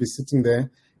 Mbeki will be sitting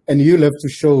there and you'll have to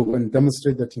show and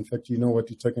demonstrate that, in fact, you know what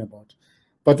you're talking about.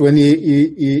 But when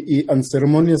he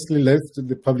unceremoniously left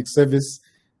the public service,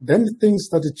 then things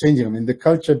started changing. I mean, the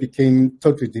culture became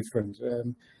totally different.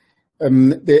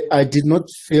 I did not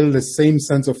feel the same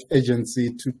sense of agency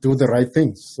to do the right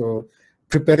things. So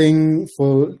preparing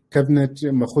for cabinet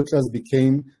Makhutlas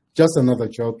became just another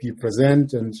job you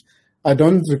present. And I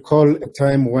don't recall a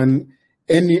time when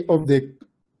any of the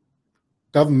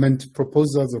government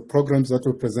proposals or programs that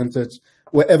were presented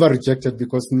were ever rejected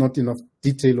because not enough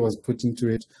detail was put into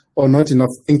it or not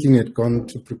enough thinking had gone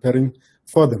to preparing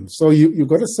for them. So you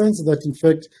got a sense that, in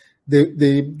fact,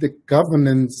 the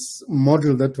governance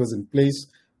model that was in place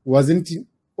wasn't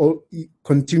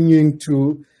continuing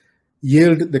to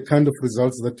yield the kind of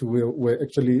results that we were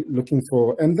actually looking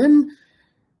for. And then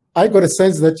I got a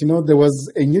sense that, there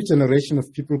was a new generation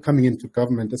of people coming into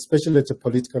government, especially at a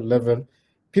political level,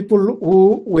 people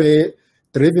who were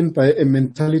driven by a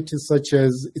mentality such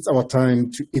as it's our time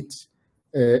to eat,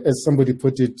 as somebody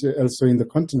put it elsewhere in the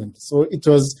continent. So it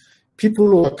was people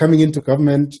who are coming into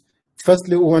government,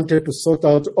 firstly, who wanted to sort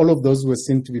out all of those who were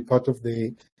seen to be part of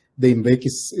the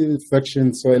Mbeki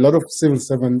faction. So a lot of civil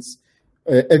servants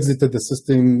exited the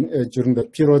system during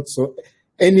that period. So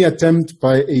any attempt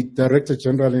by a director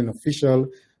general and official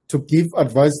to give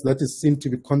advice that is seen to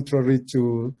be contrary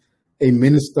to a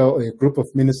minister or a group of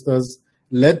ministers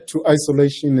led to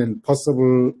isolation and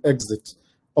possible exit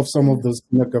of some of those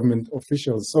government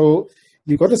officials. So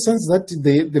you got a sense that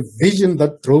the vision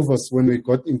that drove us when we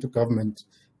got into government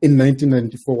in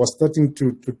 1994 was starting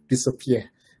to disappear.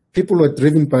 People were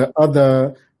driven by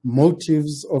other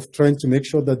motives of trying to make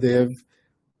sure that they have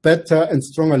better and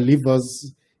stronger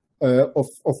levers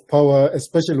of power,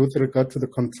 especially with regard to the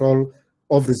control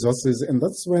of resources. And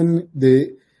that's when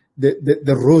the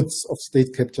roots of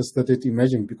state capture started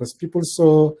emerging, because people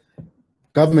saw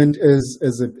government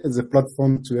as a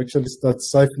platform to actually start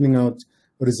siphoning out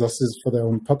resources for their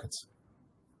own pockets.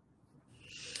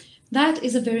 That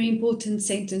is a very important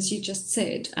sentence you just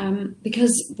said,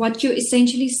 because what you're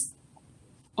essentially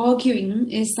arguing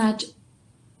is that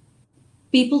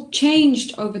people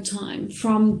changed over time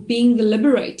from being the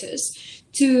liberators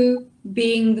to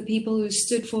being the people who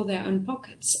stood for their own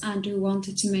pockets and who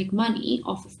wanted to make money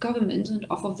off of government and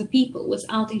off of the people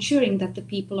without ensuring that the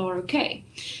people are okay.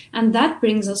 And that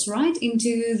brings us right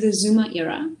into the Zuma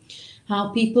era,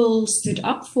 how people stood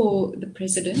up for the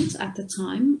president at the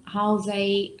time, how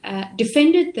they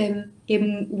defended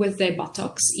him with their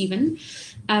buttocks even.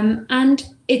 And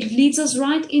it leads us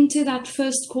right into that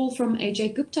first call from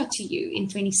Ajay Gupta to you in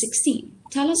 2016.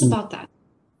 Tell us about that.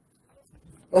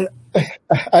 Well,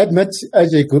 I met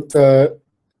Ajay Gupta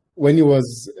when he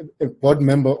was a board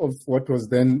member of what was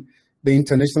then the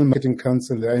International Marketing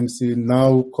Council, the IMC,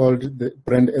 now called the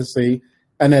Brand SA,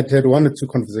 and I'd had one or two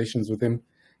conversations with him.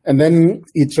 And then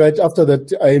he tried, after that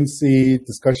IMC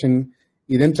discussion,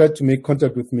 he then tried to make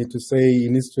contact with me to say he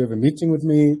needs to have a meeting with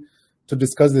me to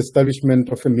discuss the establishment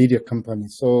of a media company.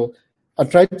 So I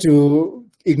tried to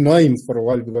ignore him for a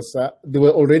while because there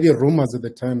were already rumors at the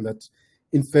time that,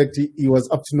 in fact, he was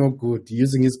up to no good,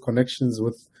 using his connections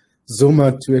with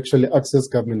Zuma to actually access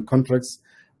government contracts.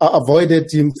 I avoided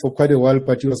him for quite a while,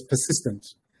 but he was persistent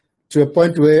to a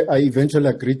point where I eventually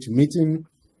agreed to meet him.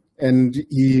 And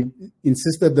he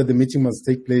insisted that the meeting must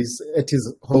take place at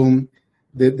his home,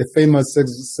 the famous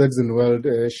Saxonwold,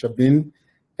 Shabin.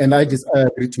 And I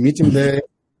agreed to meet him there.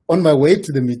 On my way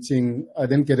to the meeting, I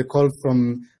then get a call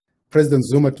from President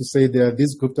Zuma to say there are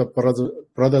these Gupta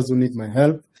brothers who need my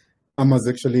help. I must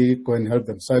actually go and help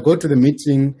them. So I go to the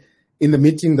meeting. In the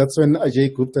meeting, that's when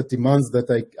Ajay Gupta demands that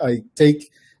I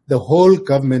take the whole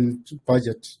government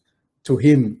budget to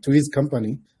him, to his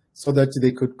company, so that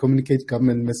they could communicate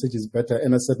government messages better.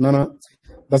 And I said, no,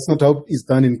 that's not how it's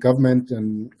done in government,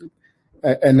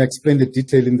 and explain the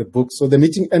detail in the book. So the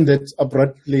meeting ended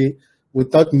abruptly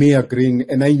without me agreeing.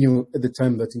 And I knew at the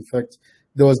time that, in fact,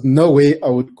 there was no way I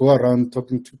would go around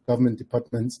talking to government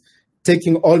departments,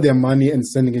 taking all their money and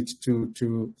sending it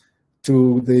to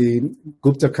the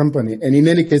Gupta company. And in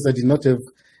any case, I did not have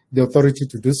the authority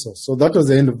to do so. So that was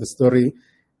the end of the story.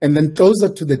 And then closer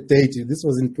to the date, this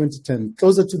was in 2010,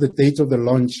 closer to the date of the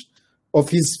launch of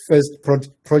his first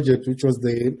project, which was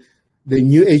the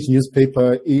New Age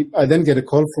newspaper, I then get a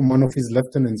call from one of his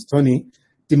lieutenants, Tony,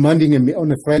 demanding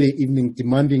on a Friday evening,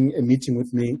 demanding a meeting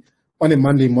with me on a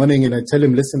Monday morning. And I tell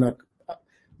him, listen,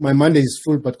 my Monday is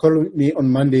full, but call me on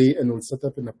Monday and we'll set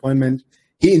up an appointment.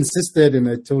 He insisted, and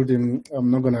I told him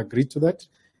I'm not going to agree to that.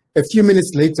 A few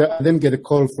minutes later, I then get a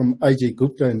call from Ajay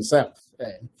Gupta himself,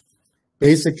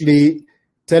 basically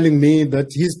telling me that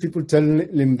his people telling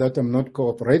him that I'm not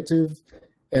cooperative,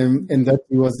 and that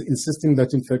he was insisting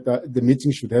that, in fact, the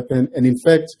meeting should happen. And in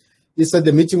fact, he said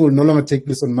the meeting will no longer take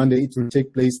place on Monday. It will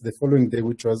take place the following day,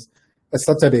 which was a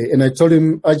Saturday. And I told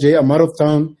him, Ajay, I'm out of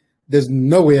town. There's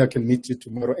no way I can meet you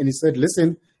tomorrow. And he said,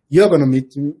 listen, you're going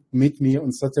to meet me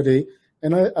on Saturday.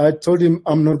 And I told him,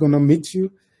 I'm not going to meet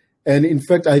you. And in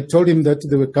fact, I told him that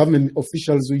there were government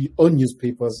officials who own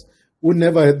newspapers who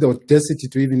never had the audacity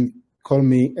to even call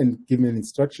me and give me an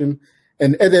instruction.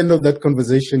 And at the end of that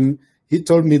conversation, he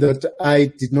told me that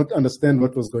I did not understand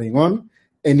what was going on,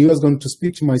 and he was going to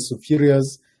speak to my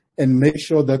superiors and make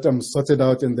sure that I'm sorted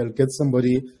out and they'll get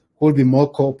somebody who will be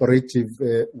more cooperative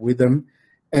with them.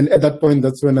 And at that point,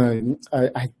 that's when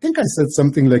I think I said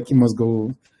something like he must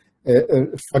go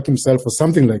fuck himself or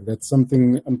something like that,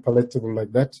 something unpalatable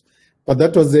like that. But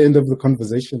that was the end of the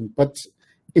conversation. But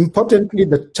importantly,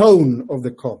 the tone of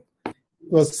the call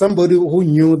was somebody who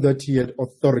knew that he had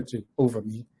authority over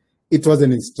me. It was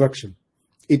an instruction.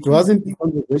 It wasn't a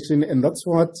conversation, and that's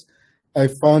what I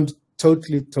found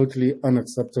totally, totally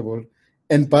unacceptable.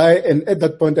 And at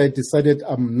that point, I decided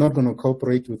I'm not going to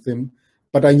cooperate with him.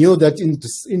 But I knew that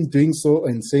in doing so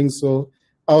and saying so,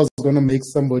 I was going to make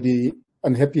somebody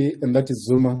unhappy, and that is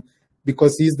Zuma,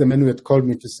 because he's the man who had called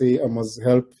me to say I must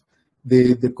help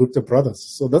the Gupta brothers.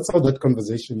 So that's how that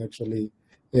conversation actually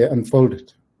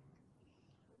unfolded.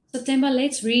 So Themba,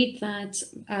 let's read that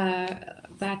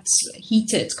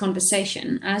heated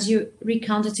conversation as you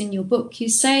recount it in your book. You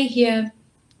say here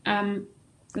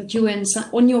that you were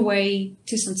on your way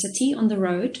to Sun City on the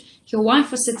road. Your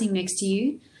wife was sitting next to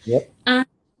you. Yep. And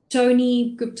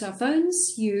Tony Gupta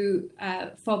phones you,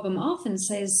 fob him off and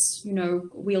says,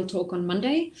 we'll talk on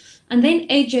Monday. And then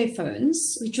AJ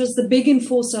phones, which was the big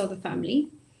enforcer of the family.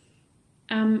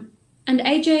 And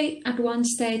AJ at one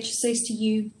stage says to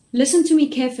you, listen to me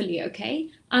carefully, okay?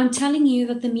 I'm telling you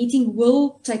that the meeting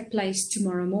will take place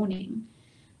tomorrow morning.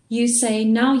 You say,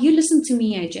 now you listen to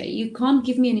me, AJ. You can't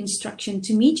give me an instruction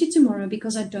to meet you tomorrow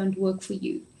because I don't work for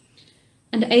you.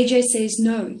 And AJ says,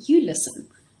 no, you listen.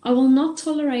 I will not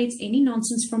tolerate any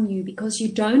nonsense from you because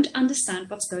you don't understand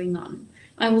what's going on.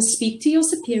 I will speak to your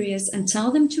superiors and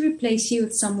tell them to replace you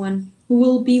with someone who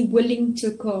will be willing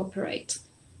to cooperate.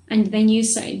 And then you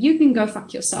say, you can go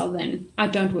fuck yourself then. I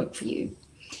don't work for you.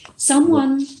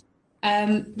 Someone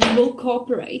who will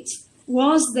cooperate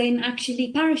was then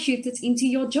actually parachuted into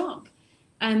your job.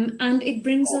 And it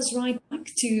brings us right back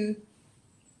to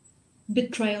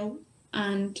betrayal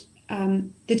and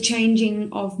the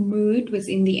changing of mood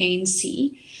within the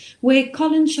ANC, where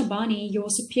Colin Shabani, your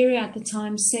superior at the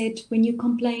time, said, when you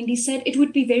complained, he said, it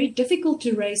would be very difficult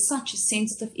to raise such a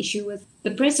sensitive issue with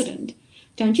the president.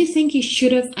 Don't you think he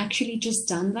should have actually just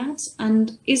done that?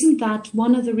 And isn't that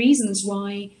one of the reasons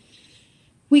why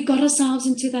we got ourselves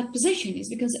into that position, is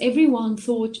because everyone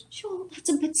thought, sure, that's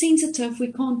a bit sensitive.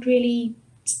 We can't really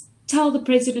tell the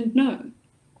president no.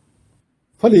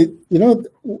 Pauli,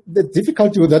 the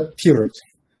difficulty with that period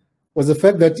was the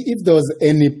fact that if there was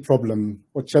any problem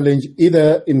or challenge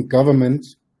either in government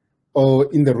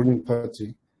or in the ruling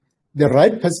party, the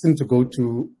right person to go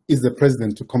to is the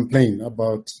president to complain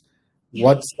about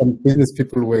what some business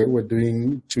people were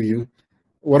doing to you.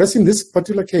 Whereas in this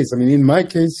particular case, in my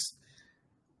case,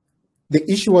 the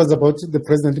issue was about the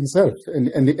president himself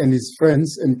and his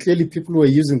friends, and clearly people were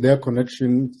using their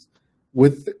connections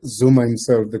with Zuma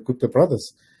himself, the Gupta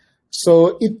brothers.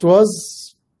 So it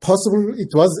was possible, it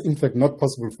was in fact not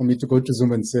possible for me to go to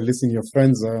Zuma and say, listen, your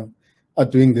friends are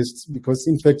doing this, because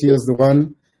in fact he was the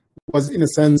one who was, in a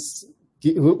sense,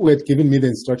 who had given me the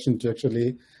instruction to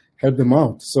actually help them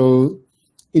out. So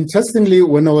interestingly,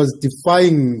 when I was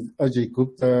defying Ajay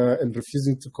Gupta and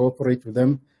refusing to cooperate with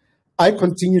them, I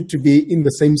continued to be in the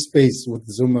same space with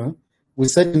Zuma. We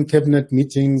sat in cabinet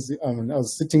meetings. I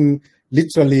was sitting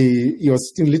literally, he was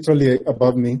sitting literally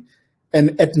above me.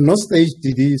 And at no stage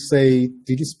did he say,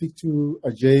 did you speak to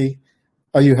Ajay?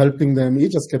 are you helping them? He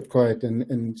just kept quiet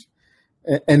and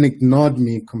ignored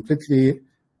me completely,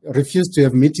 refused to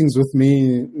have meetings with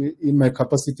me in my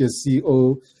capacity as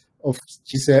CEO of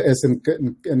GCIS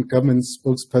and government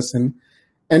spokesperson.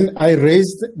 And I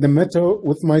raised the matter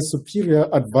with my superior,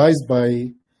 advised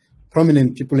by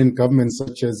prominent people in government,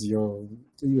 such as your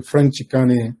Frank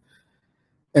Chikane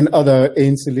and other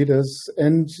ANC leaders.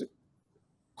 And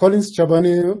Collins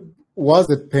Chabane was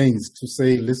at pains to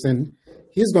say, listen,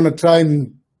 he's going to try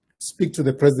and speak to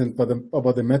the president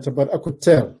about the matter, but I could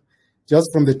tell just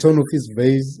from the tone of his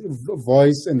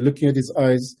voice and looking at his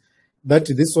eyes that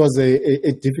this was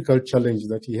a difficult challenge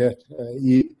that he had.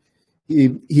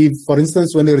 He, for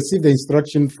instance, when he received the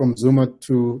instruction from Zuma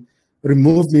to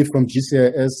remove me from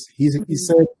GCIS, he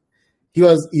said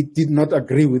he did not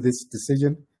agree with this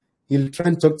decision. He'll try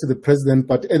and talk to the president,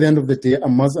 but at the end of the day, I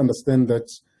must understand that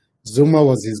Zuma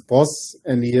was his boss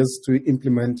and he has to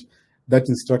implement that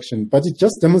instruction. But it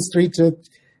just demonstrated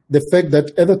the fact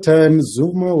that at the time,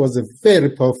 Zuma was a very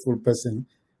powerful person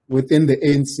within the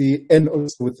ANC and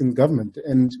also within government.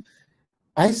 And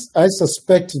I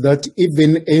suspect that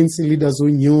even ANC leaders who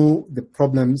knew the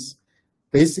problems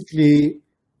basically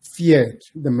feared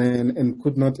the man and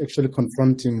could not actually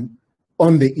confront him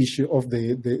on the issue of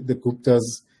the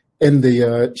Guptas and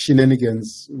the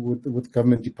shenanigans with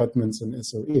government departments and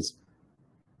SOEs.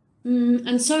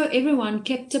 And so everyone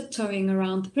kept tiptoeing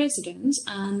around the president,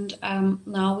 and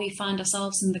now we find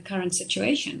ourselves in the current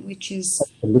situation, which is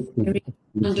very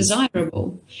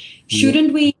undesirable.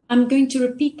 Shouldn't we, I'm going to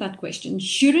repeat that question,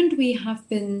 shouldn't we have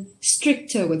been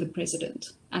stricter with the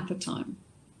president at the time?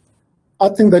 I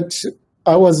think that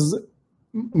I was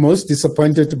most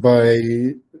disappointed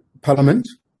by Parliament,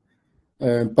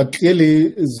 but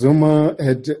clearly Zuma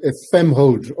had a firm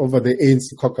hold over the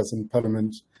ANC caucus in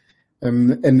Parliament.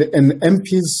 And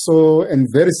MPs saw, and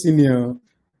very senior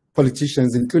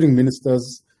politicians, including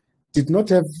ministers, did not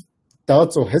have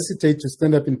doubts or hesitate to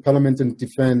stand up in Parliament and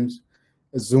defend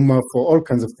Zuma for all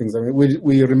kinds of things. I mean,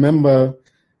 we remember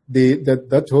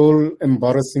that whole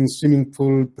embarrassing swimming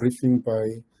pool briefing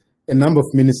by a number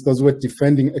of ministers who were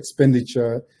defending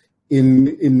expenditure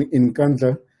in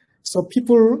Kandla. So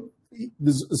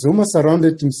Zuma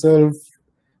surrounded himself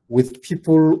with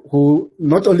people who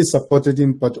not only supported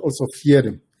him, but also feared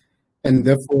him, and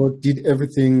therefore did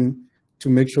everything to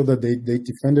make sure that they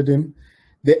defended him.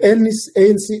 The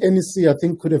ANC, NEC, I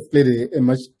think, could have played a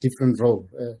much different role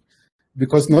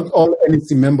because not all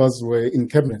NEC members were in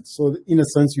cabinet. So in a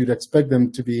sense, you'd expect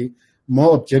them to be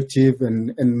more objective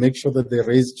and make sure that they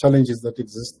raise challenges that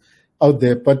exist out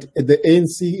there. But the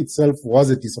ANC itself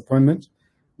was a disappointment,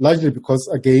 largely because,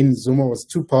 again, Zuma was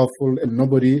too powerful and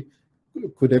nobody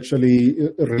could actually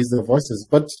raise their voices.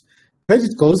 But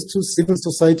credit goes to civil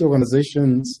society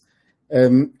organizations,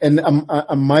 and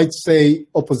I might say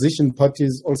opposition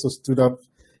parties also stood up.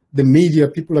 The media,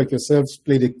 people like yourselves,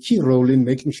 played a key role in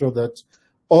making sure that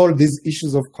all these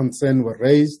issues of concern were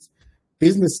raised.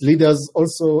 Business leaders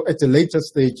also at a later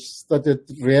stage started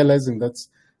realizing that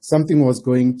something was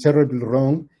going terribly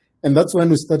wrong. And that's when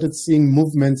we started seeing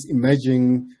movements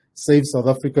emerging, Save South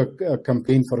Africa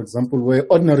campaign, for example, where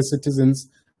ordinary citizens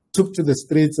took to the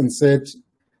streets and said,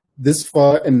 this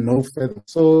far and no further.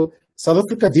 So South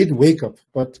Africa did wake up,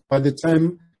 but by the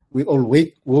time we all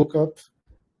woke up,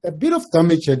 a bit of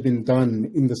damage had been done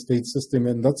in the state system,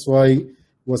 and that's why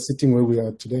we're sitting where we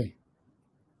are today.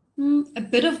 A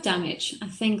bit of damage. I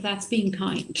think that's being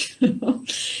kind.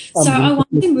 So I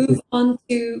want to move on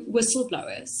to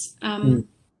whistleblowers.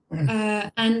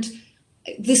 And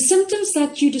the symptoms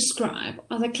that you describe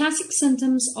are the classic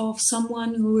symptoms of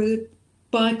someone who,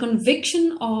 by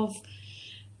conviction of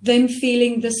them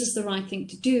feeling this is the right thing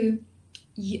to do,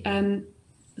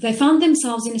 they found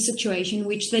themselves in a situation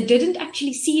which they didn't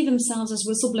actually see themselves as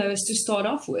whistleblowers to start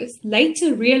off with,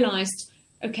 later realized,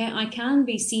 okay, I can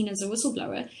be seen as a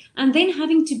whistleblower, and then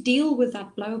having to deal with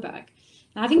that blowback,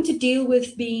 having to deal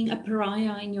with being a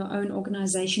pariah in your own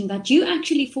organization that you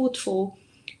actually fought for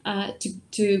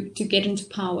to get into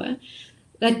power,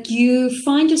 that you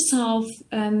find yourself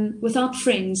without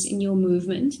friends in your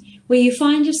movement, where you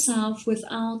find yourself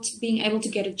without being able to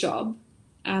get a job,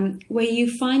 where you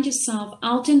find yourself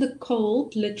out in the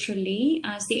cold, literally,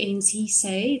 as the ANC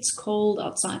say, it's cold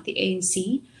outside the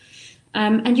ANC,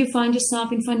 and you find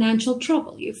yourself in financial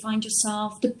trouble, you find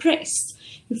yourself depressed,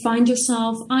 you find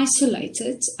yourself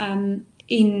isolated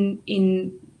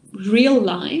in real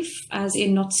life, as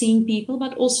in not seeing people,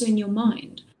 but also in your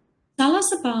mind. Tell us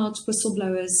about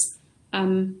whistleblowers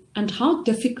and how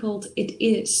difficult it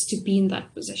is to be in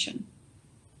that position.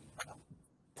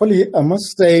 Pauli, I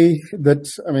must say that,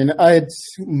 I mean, I had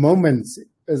moments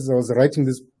as I was writing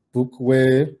this book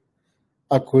where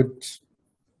I could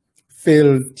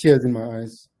feel tears in my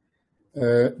eyes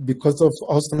because of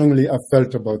how strongly I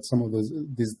felt about some of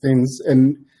these things.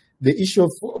 And the issue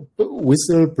of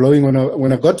whistle blowing,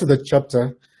 when I got to the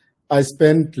chapter, I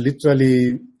spent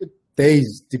literally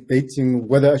days debating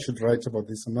whether I should write about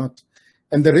this or not.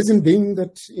 And the reason being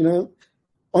that,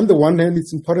 on the one hand,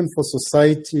 it's important for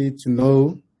society to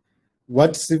know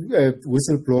what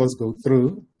whistleblowers go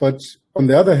through. But on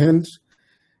the other hand,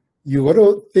 you got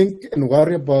to think and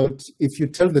worry about if you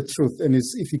tell the truth and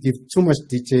if you give too much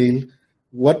detail,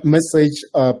 what message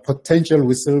are potential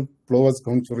whistleblowers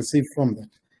going to receive from that?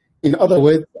 In other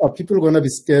words, are people going to be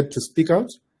scared to speak out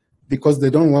because they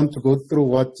don't want to go through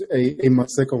what a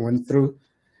Maseko went through?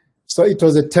 So it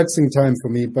was a taxing time for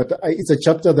me, but it's a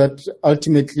chapter that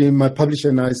ultimately my publisher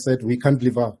and I said, we can't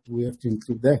leave out, we have to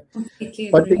include there.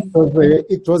 But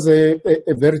it was a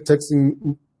very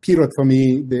taxing period for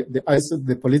me,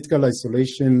 the political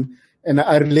isolation. And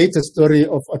I relate a story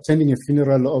of attending a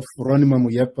funeral of Ronnie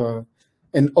Mamuyepa,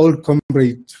 an old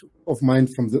comrade of mine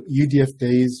from the UDF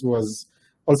days, who was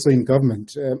also in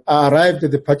government. I arrived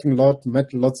at the parking lot,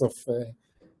 met lots of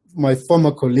my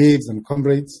former colleagues and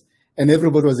comrades, and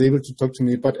everybody was able to talk to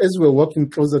me. But as we were walking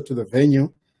closer to the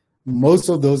venue, most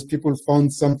of those people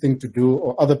found something to do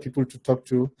or other people to talk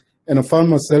to. And I found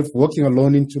myself walking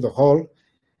alone into the hall.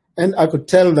 And I could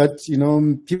tell that,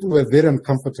 people were very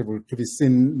uncomfortable to be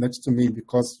seen next to me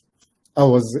because I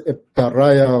was a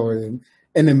pariah or an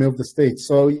enemy of the state.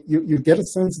 So you get a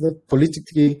sense that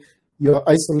politically you're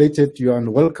isolated, you're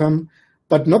unwelcome,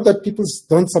 but not that people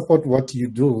don't support what you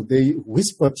do. They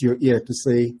whisper to your ear to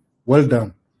say, well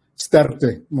done,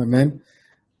 starte, my man.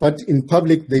 But in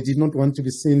public, they did not want to be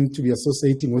seen to be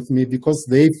associating with me because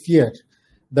they feared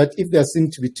that if they are seen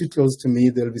to be too close to me,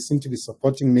 they'll be seen to be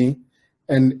supporting me,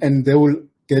 and they will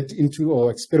get into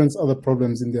or experience other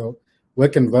problems in their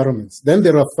work environments. Then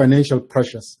there are financial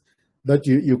pressures that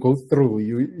you go through.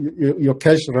 Your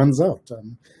cash runs out.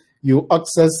 You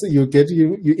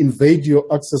invade your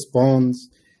access bonds,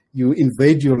 you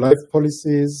invade your life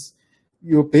policies.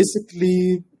 You're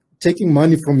basically taking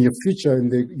money from your future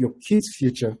and your kids'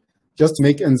 future just to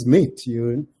make ends meet.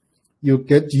 You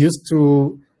get used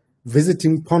to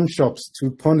visiting pawn shops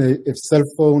to pawn a cell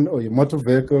phone or a motor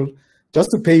vehicle just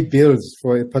to pay bills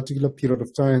for a particular period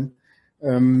of time.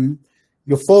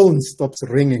 Your phone stops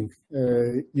ringing.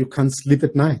 You can't sleep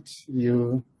at night.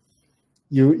 You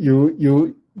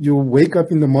wake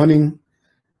up in the morning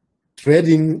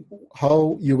dreading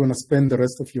how you're going to spend the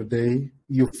rest of your day.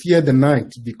 You fear the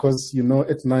night because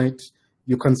at night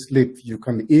you can't sleep, you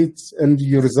can't eat, and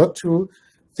you resort to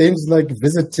things like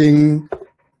visiting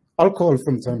alcohol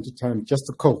from time to time just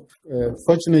to cope.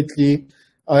 Fortunately,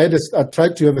 I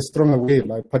tried to have a stronger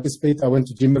will. I went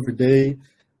to gym every day,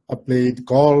 I played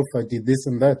golf, I did this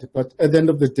and that. But at the end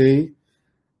of the day,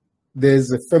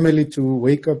 there's a family to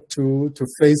wake up to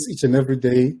face each and every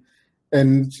day.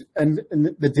 And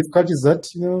the difficulty is that,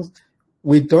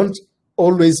 we don't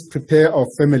always prepare our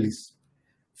families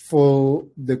for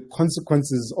the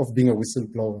consequences of being a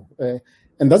whistleblower.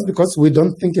 And that's because we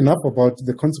don't think enough about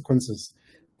the consequences.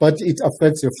 But it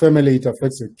affects your family, it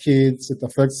affects your kids, it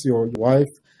affects your wife.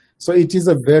 So it is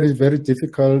a very, very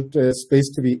difficult space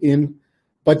to be in.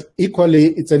 But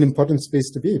equally, it's an important space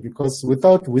to be, because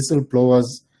without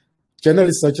whistleblowers,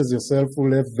 journalists such as yourself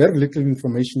will have very little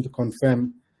information to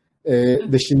confirm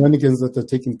the shenanigans that are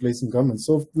taking place in government.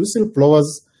 So whistleblowers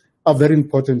are very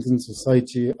important in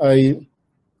society.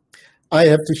 I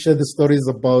have to share the stories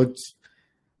about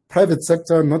private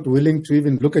sector not willing to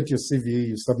even look at your CV.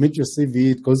 You submit your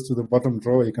CV, it goes to the bottom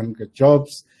drawer, you can get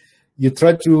jobs. You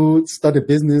try to start a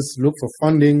business, look for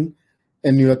funding,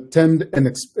 and you attend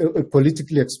a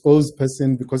politically exposed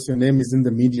person because your name is in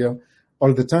the media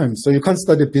all the time. So you can't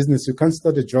start a business, you can't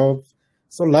start a job.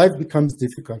 So life becomes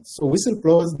difficult. So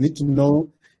whistleblowers need to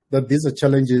know that these are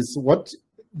challenges. What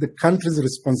the country's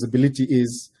responsibility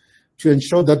is to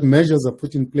ensure that measures are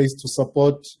put in place to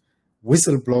support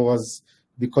whistleblowers,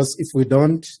 because if we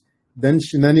don't, then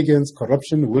shenanigans,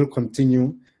 corruption will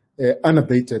continue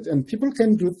unabated. And people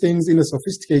can do things in a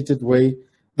sophisticated way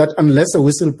that unless a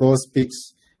whistleblower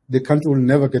speaks, the country will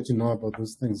never get to know about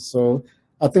those things. So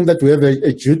I think that we have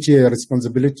a duty, a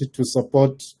responsibility to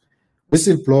support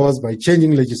whistleblowers by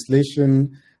changing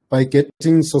legislation, by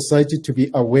getting society to be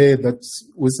aware that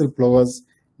whistleblowers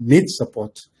need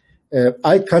support.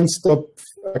 I can't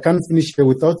finish here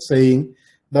without saying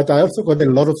that I also got a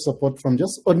lot of support from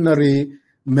just ordinary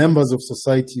members of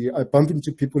society. I bump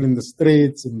into people in the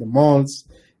streets, in the malls,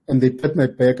 and they pat my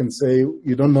back and say,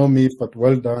 you don't know me, but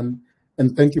well done,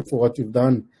 and thank you for what you've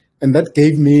done. And that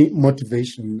gave me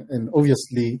motivation. And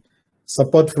obviously,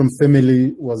 support from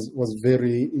family was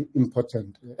very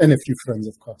important, and a few friends,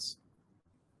 of course.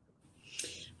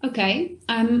 Okay,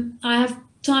 I have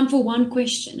time for one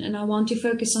question, and I want to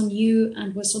focus on you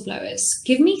and whistleblowers.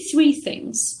 Give me 3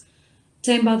 things,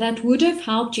 Themba, that would have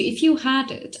helped you if you had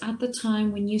it at the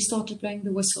time when you started blowing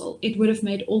the whistle. It would have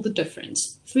made all the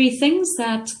difference. 3 things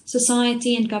that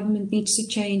society and government needs to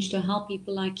change to help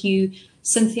people like you,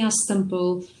 Cynthia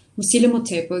Stimple, Musile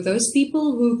Motepo, those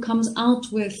people who comes out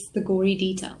with the gory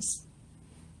details.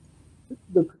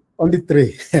 Look, only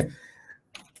 3.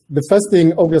 The first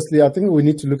thing, obviously, I think we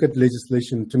need to look at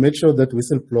legislation to make sure that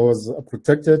whistleblowers are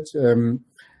protected.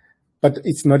 But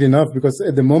it's not enough, because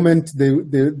at the moment,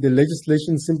 the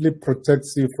legislation simply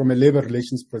protects you from a labor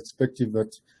relations perspective,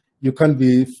 that you can't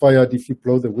be fired if you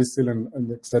blow the whistle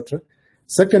and etc.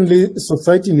 Secondly,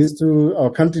 our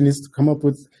country needs to come up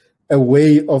with a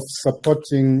way of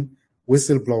supporting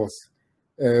whistleblowers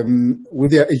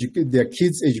with their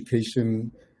kids'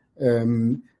 education,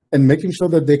 and making sure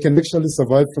that they can actually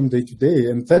survive from day to day.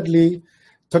 And thirdly,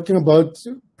 talking about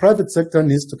private sector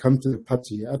needs to come to the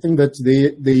party. I think that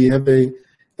they have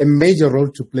a major role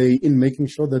to play in making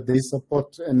sure that they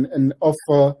support and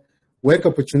offer work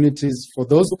opportunities for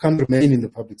those who can't remain in the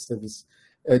public service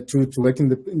to work in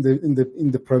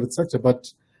the private sector. But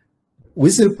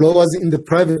whistleblowers in the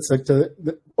private sector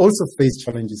also face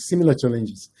challenges, similar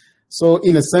challenges. So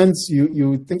in a sense,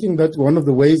 you're thinking that one of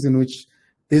the ways in which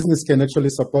business can actually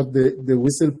support the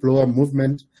whistleblower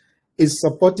movement is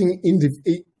supporting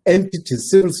entities,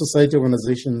 civil society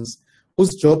organizations,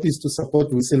 whose job is to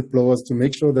support whistleblowers, to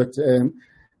make sure that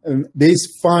they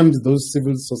fund those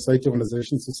civil society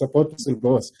organizations to support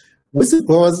whistleblowers.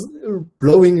 Whistleblowers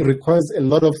blowing requires a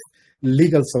lot of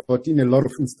legal support in a lot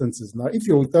of instances. Now, if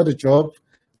you're without a job,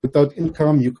 without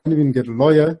income, you can't even get a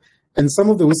lawyer. And some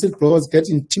of the whistleblowers get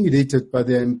intimidated by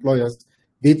their employers,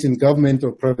 be it in government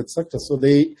or private sector. So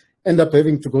they end up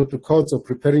having to go to courts or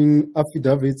preparing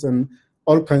affidavits and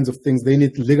all kinds of things. They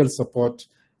need legal support.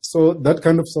 So that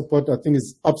kind of support, I think,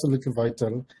 is absolutely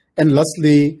vital. And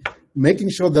lastly, making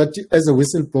sure that as a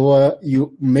whistleblower,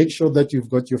 you make sure that you've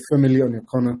got your family on your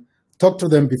corner. Talk to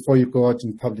them before you go out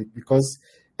in public, because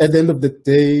at the end of the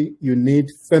day, you need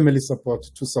family support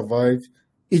to survive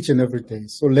each and every day.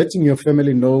 So letting your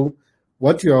family know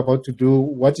what you're about to do,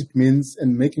 what it means,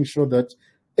 and making sure that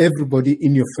everybody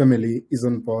in your family is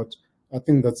on board, I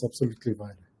think that's absolutely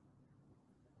vital.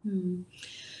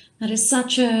 That is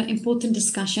such an important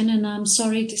discussion, and I'm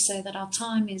sorry to say that our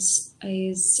time is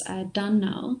done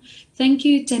now. Thank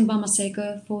you, Themba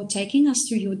Maseko, for taking us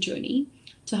through your journey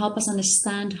to help us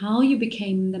understand how you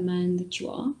became the man that you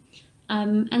are.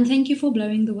 And thank you for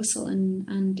blowing the whistle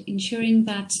and ensuring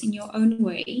that in your own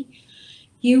way,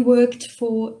 you worked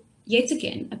for, yet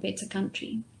again, a better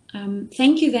country.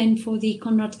 Thank you then for the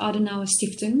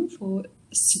Konrad-Adenauer-Stiftung for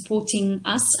supporting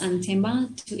us and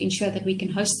Themba to ensure that we can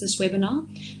host this webinar.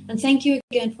 And thank you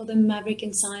again for the Maverick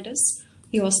Insiders.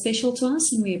 You are special to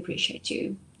us and we appreciate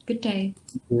you. Good day.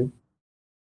 Thank you.